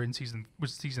Mandalorian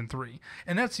season 3,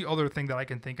 and that's the other thing that I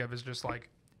can think of is just like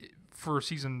for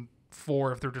season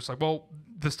 4, if they're just like, well,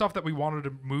 the stuff that we wanted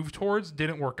to move towards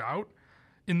didn't work out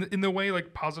in the way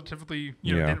like positively,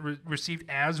 you know, didn't received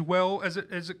as well as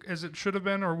it should have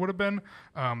been or would have been.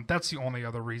 That's the only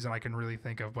other reason I can really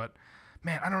think of. But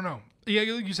man, I don't know. Yeah,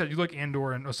 like you said, you like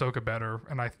Andor and Ahsoka better,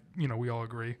 and we all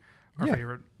agree. Our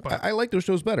favorite. But I like those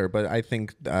shows better, but I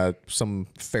think some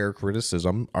fair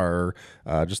criticism are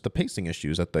just the pacing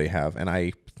issues that they have, and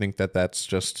I think that that's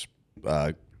just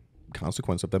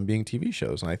consequence of them being TV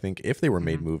shows. And I think if they were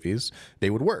made movies, they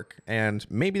would work, and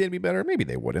maybe they'd be better, maybe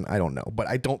they wouldn't. I don't know, but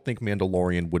I don't think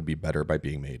Mandalorian would be better by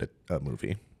being made a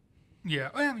movie. Yeah,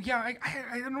 I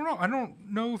don't know. I don't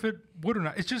know if it would or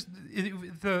not. It's just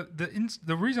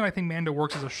the reason I think Mando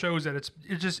works as a show is that it's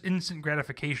just instant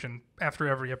gratification after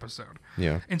every episode.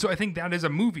 Yeah, and so I think that is a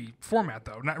movie format,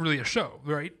 though, not really a show,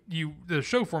 right? The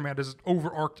show format is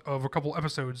over-arced of a couple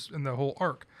episodes in the whole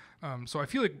arc. So I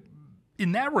feel like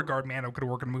in that regard, Mando could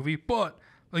work in a movie, but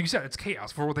like you said, it's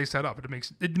chaos for what they set up.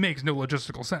 It makes no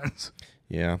logistical sense.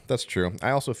 Yeah, that's true.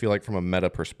 I also feel like from a meta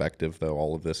perspective, though,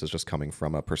 all of this is just coming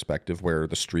from a perspective where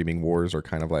the streaming wars are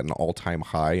kind of at an all-time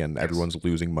high and everyone's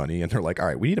losing money. And they're like, all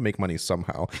right, we need to make money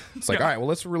somehow. It's like, all right, well,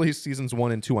 let's release seasons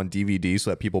 1 and 2 on DVD so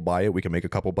that people buy it. We can make a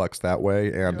couple bucks that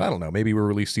way. And I don't know, maybe we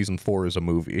release season 4 as a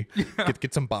movie.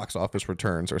 Get some box office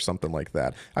returns or something like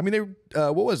that. I mean,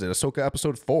 what was it? Ahsoka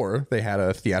episode 4, they had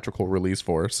a theatrical release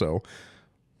for. So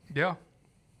yeah.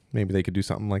 Maybe they could do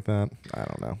something like that. I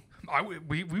don't know.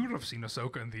 We would have seen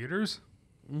Ahsoka in theaters.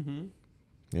 Mm-hmm.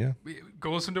 Yeah.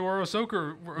 Go listen to our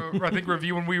Ahsoka, I think,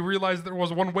 review when we realized there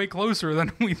was one way closer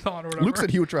than we thought or whatever. Luke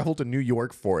said he would travel to New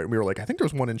York for it. And we were like, I think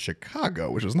there's one in Chicago,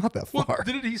 which is not that far. Well,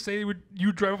 didn't he say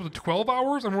you drive up to 12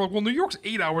 hours? And we're like, well, New York's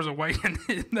 8 hours away.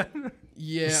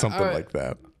 Yeah. Something like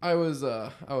that. I was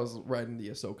riding the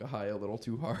Ahsoka high a little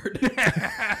too hard.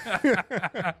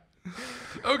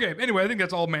 Okay, anyway, I think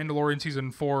that's all Mandalorian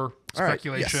season 4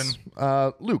 speculation. Right,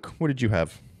 yes. Luke, what did you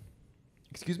have?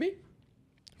 Excuse me?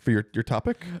 For your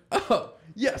topic? Oh,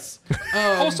 yes.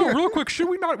 Also, real quick,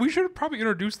 we should probably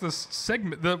introduce this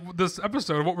segment, this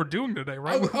episode of what we're doing today,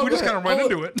 right? We just kind of run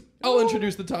into it. I'll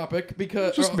introduce the topic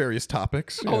because... Just various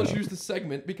topics. I'll introduce the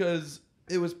segment because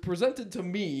it was presented to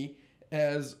me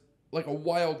as like a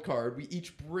wild card. We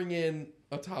each bring in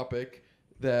a topic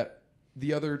that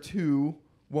the other two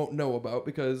won't know about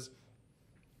because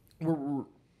we're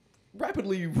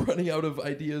rapidly running out of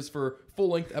ideas for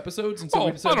full-length episodes, and so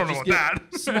we decided to just get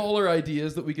smaller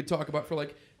ideas that we could talk about for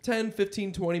like 10,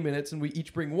 15, 20 minutes, and we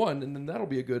each bring one, and then that'll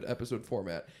be a good episode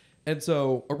format. And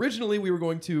so originally we were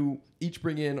going to each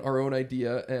bring in our own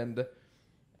idea, and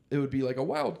it would be like a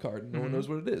wild card, and no one knows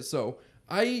what it is. So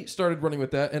I started running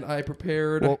with that, and I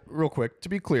prepared... Well, real quick, to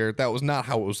be clear, that was not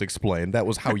how it was explained. That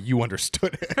was how you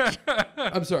understood it.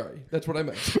 I'm sorry. That's what I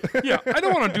meant. Yeah, I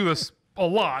don't want to do this a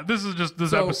lot. This is just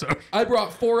this episode. I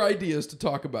brought 4 ideas to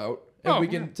talk about, and we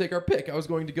can take our pick. I was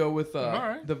going to go with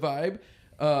the vibe.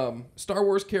 Star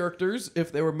Wars characters,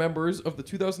 if they were members of the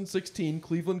 2016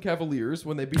 Cleveland Cavaliers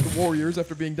when they beat the Warriors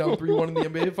after being down 3-1 in the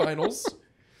NBA Finals.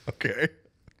 Okay.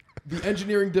 The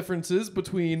engineering differences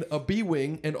between a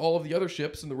B-Wing and all of the other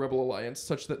ships in the Rebel Alliance,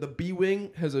 such that the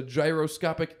B-Wing has a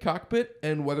gyroscopic cockpit,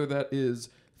 and whether that is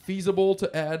feasible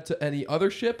to add to any other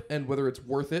ship, and whether it's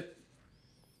worth it.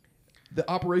 The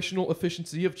operational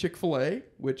efficiency of Chick-fil-A,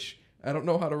 which I don't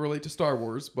know how to relate to Star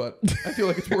Wars, but I feel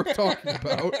like it's worth talking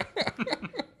about.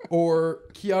 Or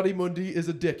Ki-Adi-Mundi is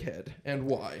a dickhead, and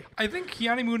why? I think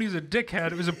Ki-Adi-Mundi is a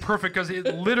dickhead. It was perfect because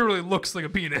it literally looks like a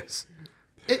penis.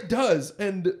 It does,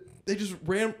 and they just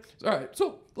ran... All right,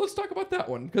 so let's talk about that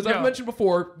one, because I've mentioned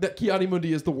before that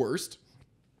Ki-Adi-Mundi is the worst.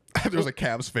 There's a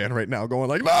Cavs fan right now going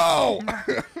like, no!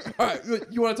 All right,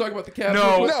 you want to talk about the Cavs?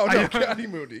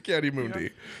 No,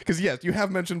 Ki-Adi-Mundi. Because yes, you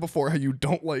have mentioned before how you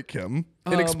don't like him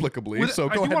inexplicably, so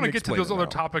go ahead and explain. I do want to get to those other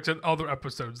topics in other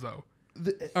episodes, though.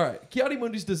 All right,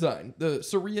 Ki-Adi-Mundi's design, the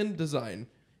Saurian design,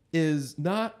 is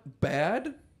not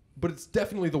bad, but it's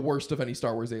definitely the worst of any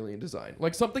Star Wars alien design.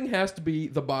 Like, something has to be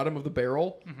the bottom of the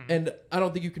barrel, and I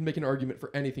don't think you can make an argument for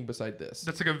anything beside this.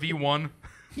 That's like a V1.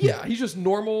 Yeah, he's just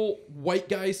normal white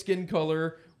guy skin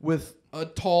color with a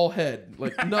tall head.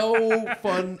 Like, no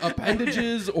fun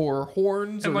appendages or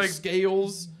horns And, or like,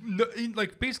 scales. No,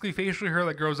 like basically facial hair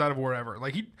that grows out of wherever.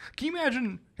 Like, can you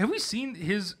imagine? Have we seen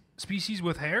his species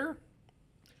with hair?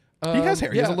 He has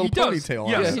hair. He has a little He does. ponytail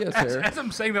on. Yes. Yeah, he has as, hair. as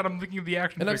I'm saying that, I'm thinking of the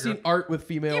action And figure. I've seen art with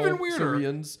female Even weirder.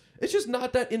 Syrians. It's just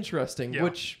not that interesting, Yeah.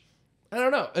 which, I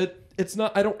don't know. It's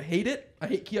not, I don't hate it. I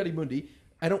hate Ki-Adi-Mundi.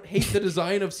 I don't hate the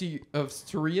design of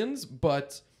Syrians,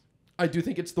 but I do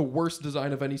think it's the worst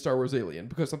design of any Star Wars alien,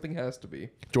 because something has to be.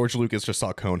 George Lucas just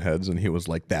saw cone heads and he was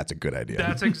like, "That's a good idea."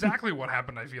 That's exactly what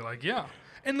happened. I feel like, yeah.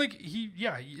 And like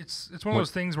it's one of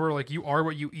those things where like you are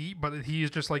what you eat, but he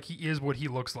is just like he is what he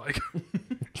looks like.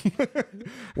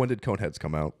 When did cone heads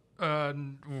come out?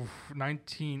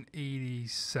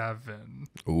 1987.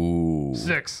 Ooh.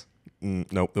 6.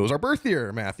 Nope. It was our birth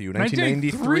year, Matthew.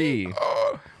 1993.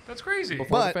 That's crazy.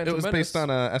 Before the But Phantom it was Menace. based on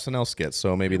a SNL skit,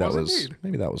 so maybe that was was indeed.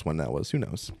 maybe that was when that was. Who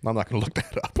knows? I'm not going to look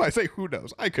that up. I say who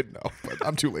knows. I could know, but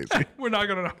I'm too lazy. We're not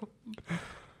gonna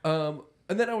know.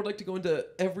 And then I would like to go into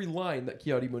every line that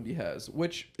Ki-Adi-Mundi has,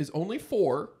 which is only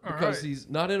 4 because right. he's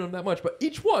not in them that much. But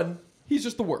each one, he's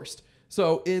just the worst.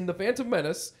 So in The Phantom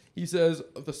Menace, he says,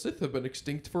 "The Sith have been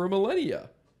extinct for a millennia."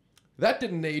 That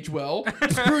didn't age well.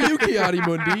 Screw you,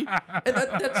 Ki-Adi-Mundi. And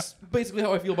that's basically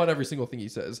how I feel about every single thing he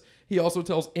says. He also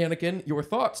tells Anakin, "Your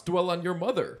thoughts dwell on your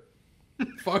mother."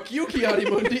 Fuck you,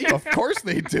 Ki-Adi-Mundi. Of course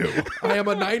they do. I am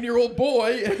a 9-year-old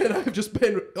boy, and I've just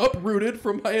been uprooted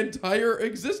from my entire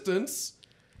existence.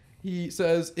 He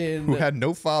says Who had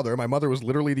no father. My mother was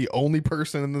literally the only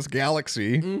person in this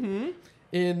galaxy.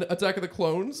 in Attack of the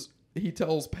Clones, he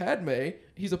tells Padme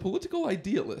he's a political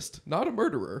idealist, not a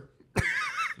murderer.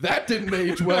 That didn't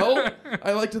age well.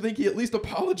 I like to think he at least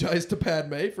apologized to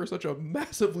Padme for such a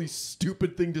massively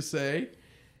stupid thing to say.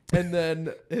 And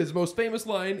then his most famous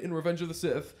line in Revenge of the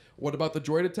Sith, "What about the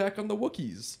droid attack on the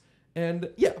Wookiees?" And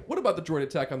yeah, what about the droid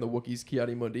attack on the Wookiees,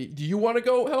 Ki-Adi-Mundi? Do you want to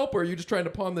go help, or are you just trying to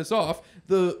pawn this off?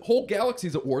 The whole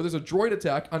galaxy's at war. There's a droid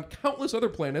attack on countless other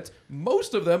planets.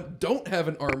 Most of them don't have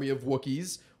an army of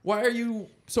Wookiees. Why are you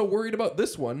so worried about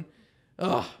this one?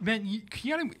 Ugh. Man,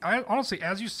 I honestly,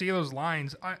 as you say those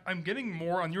lines, I'm getting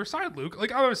more on your side, Luke.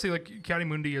 Like, obviously, like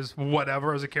Ki-Adi-Mundi is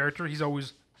whatever as a character. He's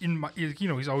always in my,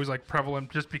 he's always like prevalent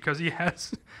just because he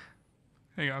has.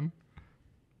 Hang on.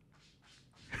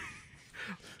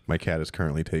 My cat is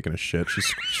currently taking a shit.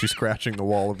 She's scratching the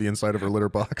wall of the inside of her litter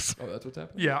box. Oh, that's what's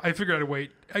happening? Yeah, I figured I'd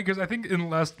wait because I think in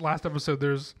the last episode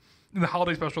there's in the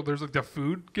holiday special there's like the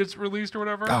food gets released or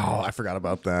whatever. Oh, I forgot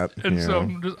about that. And Yeah.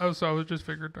 so I was just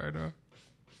figured I'd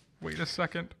wait a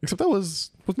second. Except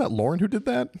wasn't that Lauren who did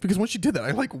that? Because when she did that,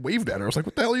 I like waved at her. I was like,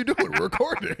 "What the hell are you doing? We're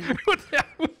recording." What the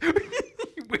hell?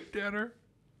 You winked at her.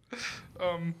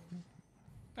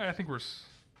 I think we're.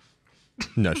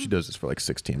 No, she does this for like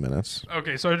 16 minutes.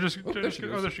 Okay, so I just. Oh, there she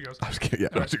goes. There she goes. I was kidding. Yeah,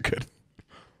 no, you're good.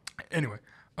 Anyway,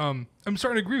 I'm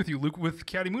starting to agree with you, Luke, with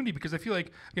Ki-Adi-Mundi because I feel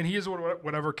like, again, he is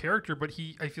whatever character, but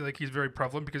I feel like he's very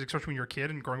prevalent because especially when you're a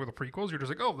kid and growing with the prequels, you're just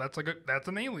like, oh, that's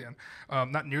an alien.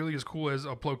 Not nearly as cool as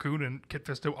Plo Koon and Kit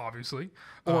Fisto, obviously.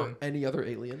 Or any other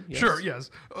alien. Yes. Sure,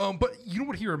 yes. But you know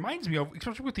what he reminds me of,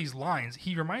 especially with these lines?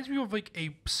 He reminds me of like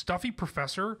a stuffy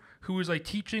professor who is like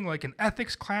teaching like an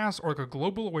ethics class or like a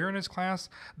global awareness class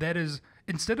that is,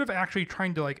 instead of actually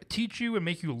trying to like teach you and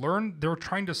make you learn, they're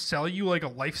trying to sell you like a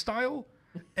lifestyle.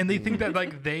 And they think that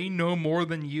like they know more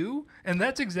than you. And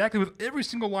that's exactly with every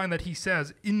single line that he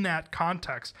says in that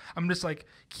context. I'm just like,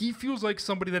 he feels like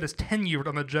somebody that is tenured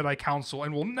on the Jedi Council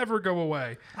and will never go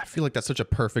away. I feel like that's such a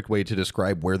perfect way to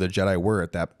describe where the Jedi were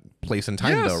at that place in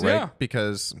time, Yes, though, right? yeah.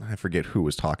 Because I forget who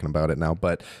was talking about it now,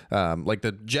 but like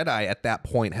the Jedi at that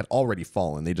point had already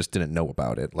fallen. They just didn't know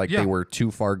about it. Like Yeah. they were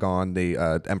too far gone. They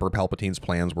Emperor Palpatine's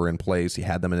plans were in place. He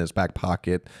had them in his back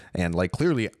pocket, and like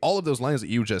clearly, all of those lines that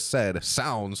you just said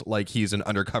sounds like he's an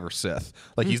undercover Sith.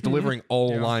 Like he's delivering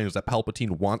all lines that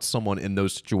Palpatine wants someone in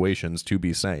those situations to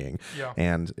be saying. Yeah.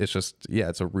 And it's just, yeah,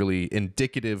 it's a really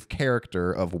indicative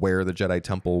character of where the Jedi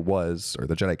Temple was, or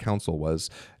the Jedi Council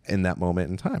was, in that moment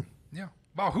in time. Yeah.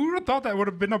 Wow, who would have thought that would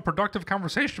have been a productive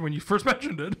conversation when you first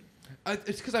mentioned it?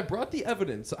 It's because I brought the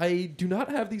evidence. I do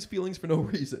not have these feelings for no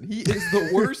reason. He is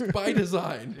the worst by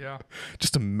design. Yeah.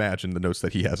 Just imagine the notes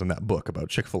that he has in that book about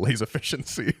Chick-fil-A's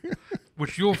efficiency.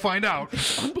 Which you'll find out.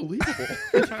 Unbelievable.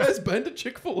 You guys been to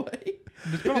Chick-fil-A?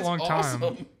 It's been a long time.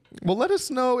 Awesome. Well, let us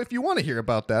know if you want to hear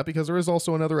about that, because there is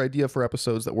also another idea for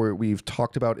episodes that we've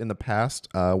talked about in the past,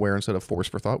 where instead of Force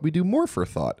for Thought, we do More for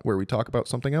Thought, where we talk about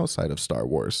something outside of Star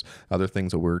Wars, other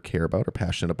things that we care about or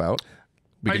passionate about.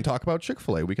 We can talk about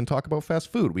Chick-fil-A. We can talk about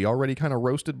fast food. We already kind of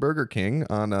roasted Burger King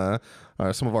on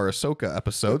some of our Ahsoka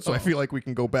episodes, so I feel like we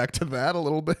can go back to that a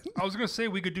little bit. I was gonna say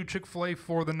we could do Chick-fil-A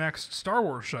for the next Star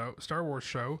Wars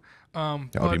show. That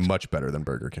would be much better than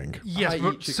Burger King. Yes, I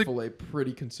but eat Chick-fil-A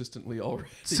pretty consistently already.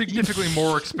 significantly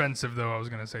more expensive, though. I was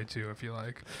gonna say too. I feel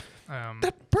like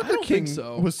That Burger King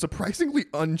so. was surprisingly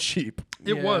uncheap,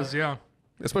 it was. Yeah,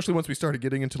 especially once we started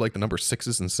getting into like the number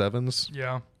 6s and 7s.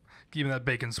 yeah. Give me that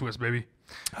bacon Swiss, baby.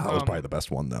 That was probably the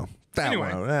best one, though.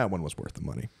 That one was worth the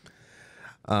money.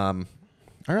 All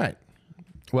right.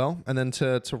 Well, and then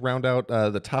to round out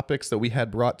the topics that we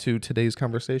had brought to today's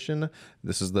conversation,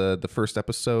 this is the first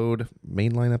episode,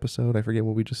 mainline episode, I forget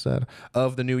what we just said,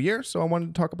 of the new year. So I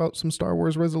wanted to talk about some Star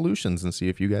Wars resolutions and see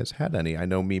if you guys had any. I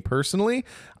know me personally,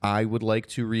 I would like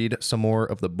to read some more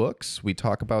of the books. We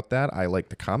talk about that. I like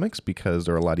the comics because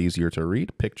they're a lot easier to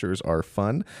read. Pictures are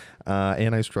fun.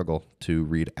 And I struggle to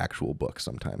read actual books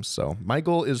sometimes. So my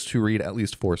goal is to read at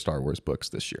least 4 Star Wars books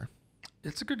this year.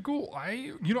 It's a good goal.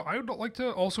 I would like to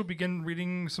also begin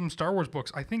reading some Star Wars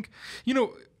books. I think,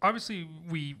 obviously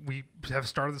we have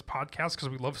started this podcast because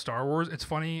we love Star Wars. It's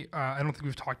funny. I don't think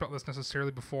we've talked about this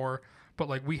necessarily before, but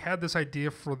like we had this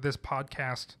idea for this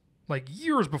podcast like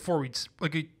years before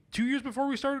 2 years before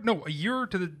we started. No, a year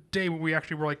to the day when we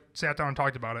actually were like sat down and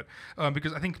talked about it.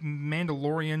 Because I think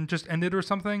Mandalorian just ended or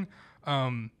something.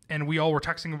 And we all were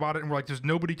texting about it, and we're like, "There's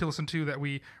nobody to listen to that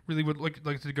we really would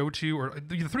like to go to." Or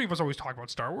the 3 of us always talk about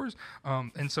Star Wars,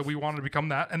 and so we wanted to become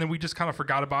that. And then we just kind of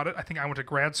forgot about it. I think I went to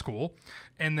grad school,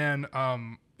 and then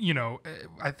I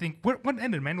think what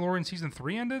ended? Mandalorian season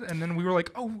 3 ended, and then we were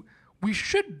like, "Oh, we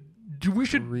should do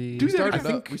that." I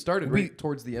think we started right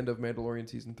towards the end of Mandalorian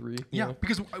season 3. Yeah,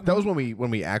 because that was when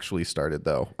we actually started,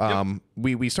 though.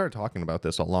 We started talking about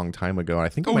this a long time ago. I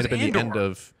think it might have been Andor. the end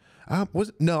of. I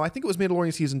think it was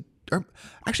Mandalorian season.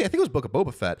 Actually, I think it was Book of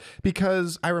Boba Fett,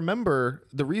 because I remember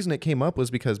the reason it came up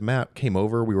was because Matt came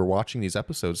over. We were watching these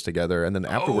episodes together, and then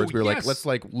afterwards we were like, let's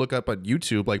like look up on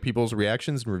YouTube like people's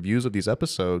reactions and reviews of these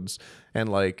episodes, and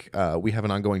like we have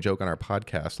an ongoing joke on our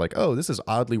podcast, like, oh, this is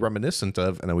oddly reminiscent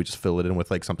of, and then we just fill it in with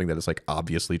like something that is like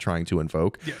obviously trying to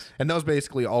invoke. Yes. And that was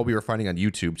basically all we were finding on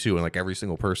YouTube too, and like every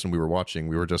single person we were watching,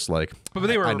 we were just like, but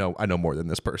they were, I know more than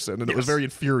this person, and it was very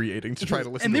infuriating to try to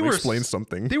listen to them explain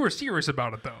something. They were serious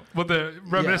about it though. What the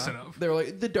reminiscent of. They're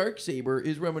like, the dark saber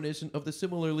is reminiscent of the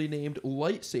similarly named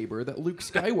lightsaber that Luke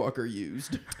Skywalker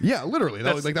used. Yeah, literally.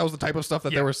 That was the type of stuff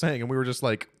that they were saying, and we were just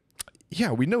like,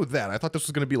 yeah, we know that. I thought this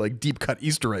was going to be like deep cut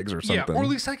Easter eggs or something. Yeah, or at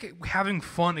least like having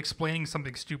fun explaining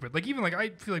something stupid. Like even like I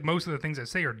feel like most of the things I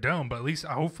say are dumb, but at least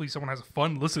hopefully someone has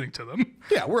fun listening to them.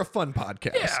 Yeah, we're a fun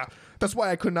podcast. Yeah. That's why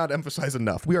I could not emphasize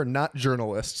enough. We are not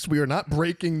journalists. We are not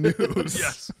breaking news.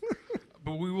 Yes.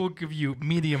 But we will give you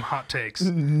medium hot takes.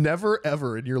 Never,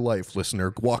 ever in your life,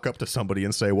 listener, walk up to somebody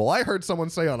and say, well, I heard someone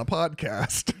say on a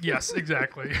podcast. Yes,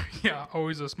 exactly. Yeah,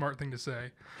 always a smart thing to say.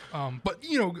 But,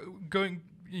 starting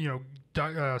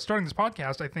this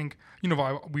podcast, I think,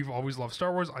 we've always loved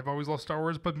Star Wars. I've always loved Star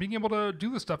Wars. But being able to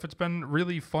do this stuff, it's been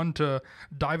really fun to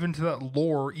dive into that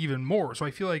lore even more. So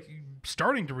I feel like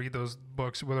starting to read those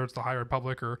books, whether it's the High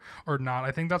Republic or not, I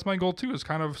think that's my goal too, is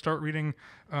kind of start reading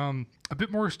a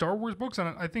bit more Star Wars books,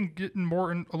 and I think getting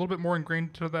a little bit more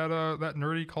ingrained to that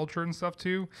nerdy culture and stuff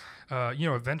too.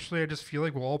 Eventually I just feel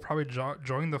like we'll all probably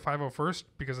join the 501st,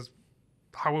 because it's,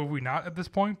 how would we not at this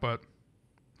point? But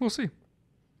we'll see.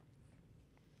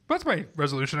 That's my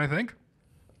resolution, I think.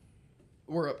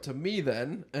 We're up to me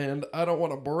then, and I don't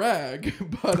want to brag,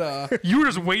 but you were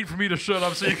just waiting for me to shut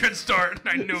up so you could start.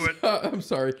 I knew it. I'm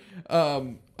sorry.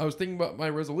 I was thinking about my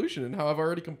resolution and how I've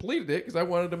already completed it, because I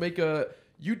wanted to make a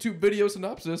YouTube video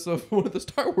synopsis of one of the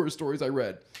Star Wars stories I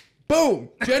read. Boom!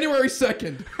 January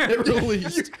 2nd, it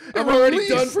released. I'm already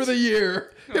done for the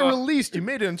year. It released. You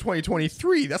made it in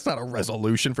 2023. That's not a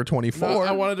resolution for 24. No,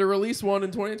 I wanted to release one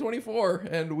in 2024,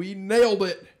 and we nailed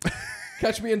it.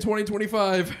 Catch me in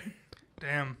 2025.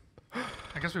 Damn.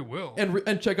 I guess we will.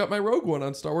 And check out my Rogue One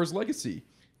on Star Wars Legacy.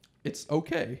 It's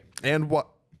okay. And what?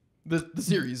 The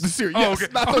series. The series. Oh, Yes,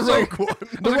 okay. not the Rogue One.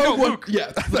 The Rogue One. Luke.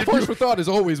 Yeah. The first for thought is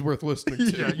always worth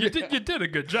listening to. Yeah, you did a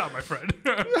good job, my friend.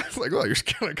 It's like, well, you're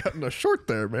kind of cutting us short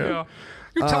there, man. Yeah.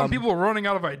 You're telling people we're running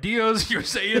out of ideas. You're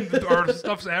saying our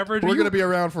stuff's average. We're going to be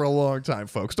around for a long time,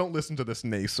 folks. Don't listen to this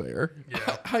naysayer.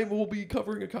 Yeah. I will be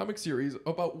covering a comic series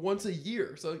about once a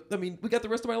year. So, I mean, we got the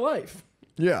rest of my life.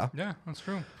 Yeah. Yeah, that's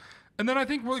true. And then I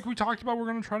think, like we talked about, we're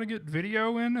going to try to get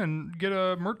video in and get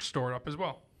a merch store up as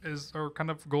well, is our kind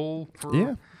of goal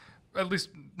for at least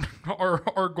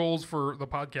our goals for the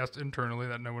podcast internally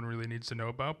that no one really needs to know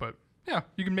about. But yeah,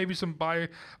 you can maybe buy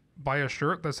a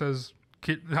shirt that says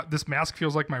This mask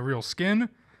feels like my real skin.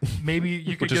 Maybe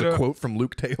you could Which is get a quote from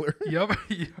Luke Taylor. Yep,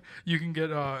 you can get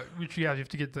which you have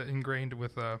to get the ingrained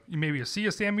with maybe a See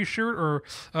a Sammy shirt,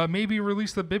 or maybe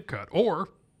release the bib cut, or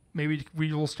maybe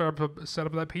we will set up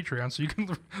that Patreon so you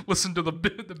can listen to the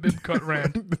bib cut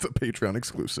rant. It's a Patreon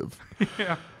exclusive.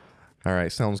 Yeah. All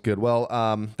right, sounds good. Well,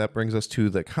 that brings us to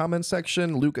the comment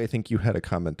section. Luke, I think you had a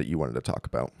comment that you wanted to talk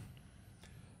about.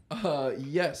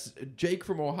 Yes, Jake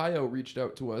from Ohio reached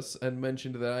out to us and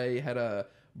mentioned that I had a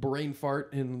brain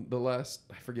fart in the last,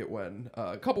 I forget when,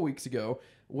 a couple weeks ago,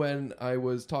 when I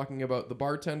was talking about the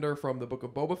bartender from the Book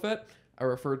of Boba Fett. I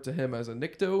referred to him as a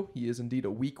Nikto. He is indeed a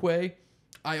Weequay.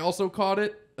 I also caught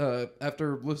it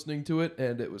after listening to it,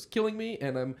 and it was killing me,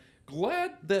 and I'm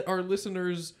glad that our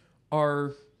listeners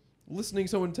are listening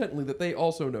so intently that they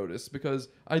also notice, because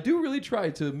I do really try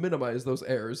to minimize those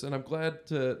errors, and I'm glad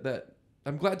to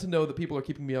know that people are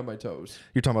keeping me on my toes.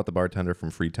 You're talking about the bartender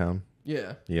from Freetown?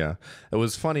 Yeah. Yeah. It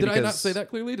was funny Did because... I not say that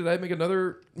clearly? Did I make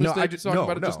another mistake talking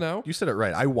about it just now? You said it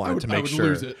right. I wanted to make sure.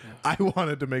 Lose it. I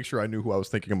wanted to make sure I knew who I was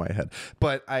thinking in my head.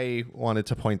 But I wanted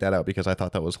to point that out because I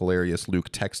thought that was hilarious.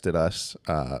 Luke texted us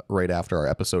right after our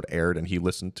episode aired, and he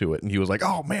listened to it, and he was like,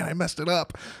 oh, man, I messed it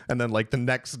up. And then, like, the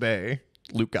next day,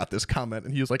 Luke got this comment,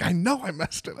 and he was like, I know I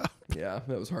messed it up. Yeah,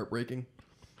 that was heartbreaking.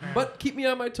 But keep me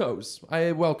on my toes.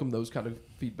 I welcome those kind of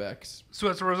feedbacks. So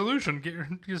that's a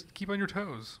resolution. Just keep on your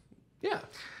toes. Yeah.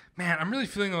 Man, I'm really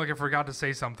feeling like I forgot to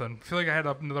say something. I feel like I had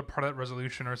another part of that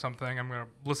resolution or something. I'm going to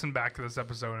listen back to this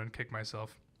episode and kick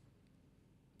myself.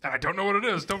 And I don't know what it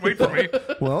is. Don't wait for me.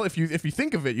 Well, if you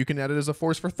think of it, you can add it as a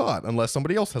force for thought, unless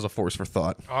somebody else has a force for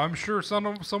thought. I'm sure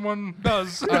someone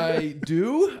does. I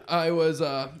do.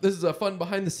 This is a fun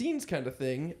behind the scenes kind of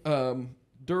thing.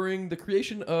 During the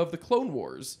creation of the Clone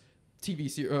Wars TV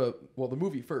series, the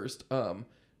movie first,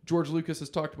 George Lucas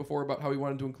has talked before about how he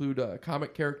wanted to include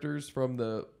comic characters from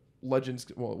the Legends.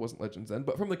 Well, it wasn't Legends then,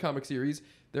 but from the comic series.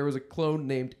 There was a clone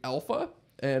named Alpha,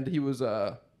 and he was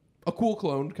a cool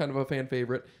clone, kind of a fan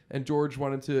favorite. And George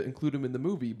wanted to include him in the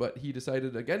movie, but he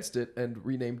decided against it and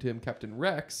renamed him Captain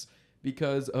Rex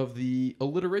because of the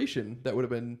alliteration that would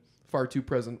have been far too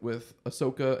present with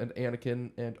Ahsoka and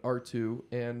Anakin and R2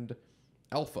 and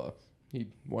Alpha. He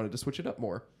wanted to switch it up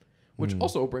more, which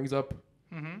also brings up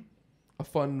a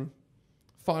fun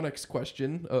phonics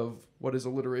question of what is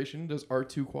alliteration. Does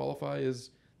R2 qualify as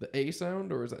the A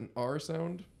sound, or is it an R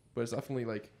sound? But it's definitely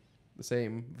like the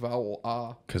same vowel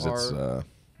ah, because R,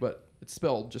 but it's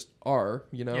spelled just R,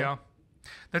 you know? Yeah.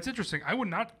 That's interesting. I would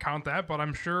not count that, but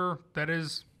I'm sure that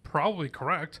is probably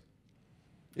correct.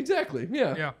 Exactly.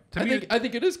 Yeah. Yeah. I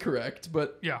think it is correct,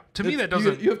 but yeah. To me, that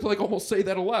doesn't. You have to like almost say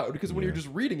that aloud, because when you're just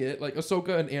reading it, like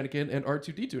Ahsoka and Anakin and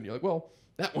R2D2, and you're like, well,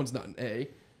 that one's not an A.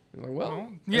 You're like,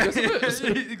 well, yeah, I guess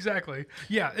it is. Exactly.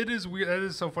 Yeah, it is weird. That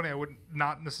is so funny. I would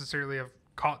not necessarily have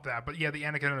caught that, but yeah, the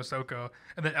Anakin and Ahsoka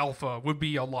and then Alpha would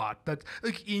be a lot. That's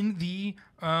like in the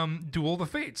Duel of the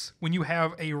Fates when you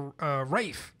have a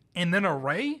Rafe and then a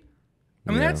Rey.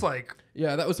 I mean, that's like...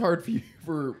 Yeah, that was hard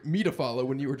for me to follow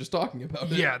when you were just talking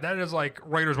about it. Yeah, that is like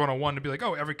Writers 101 to be like,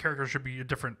 oh, every character should be a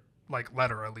different like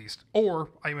letter at least. Or,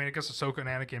 I mean, I guess Ahsoka and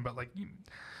Anakin, but like,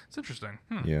 it's interesting.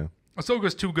 Yeah.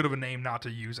 Ahsoka's too good of a name not to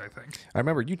use, I think. I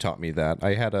remember you taught me that.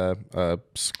 I had a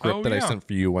script that I sent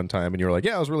for you one time, and you were like,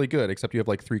 yeah, it was really good, except you have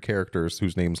like 3 characters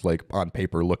whose names like on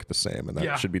paper look the same, and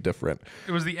that should be different.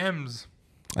 It was the M's.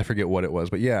 I forget what it was,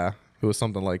 but yeah. It was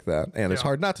something like that. And it's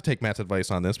hard not to take Matt's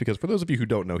advice on this, because for those of you who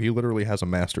don't know, he literally has a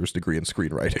master's degree in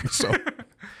screenwriting. So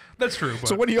that's true. But...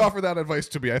 So when he offered that advice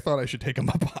to me, I thought I should take him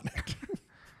up on it.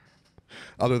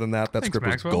 Other than that, that script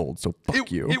was gold. So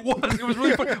fuck you. It was. It was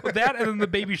really fun. That and then the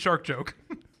baby shark joke.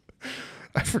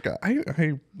 I forgot. I forgot all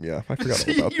about You're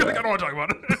that. like, I don't want to talk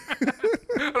about it.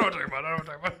 I don't want to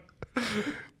talk about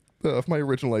it. If my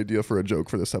original idea for a joke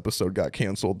for this episode got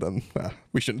canceled, then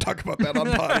we shouldn't talk about that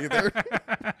on pod either.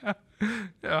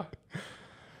 Yeah.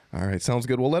 All right, sounds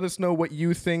good. Well, let us know what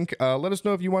you think. Let us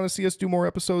know if you want to see us do more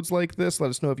episodes like this. Let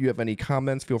us know if you have any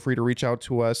comments. Feel free to reach out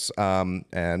to us,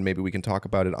 and maybe we can talk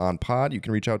about it on pod. You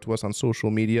can reach out to us on social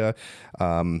media,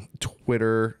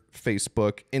 Twitter,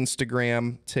 Facebook,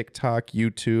 Instagram, TikTok,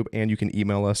 YouTube, and you can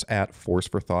email us at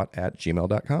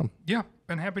forceforthought@gmail.com. Yeah,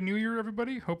 and Happy New Year,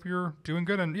 everybody. Hope you're doing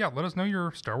good. And yeah, let us know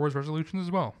your Star Wars resolutions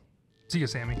as well. See you,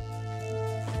 Sammy.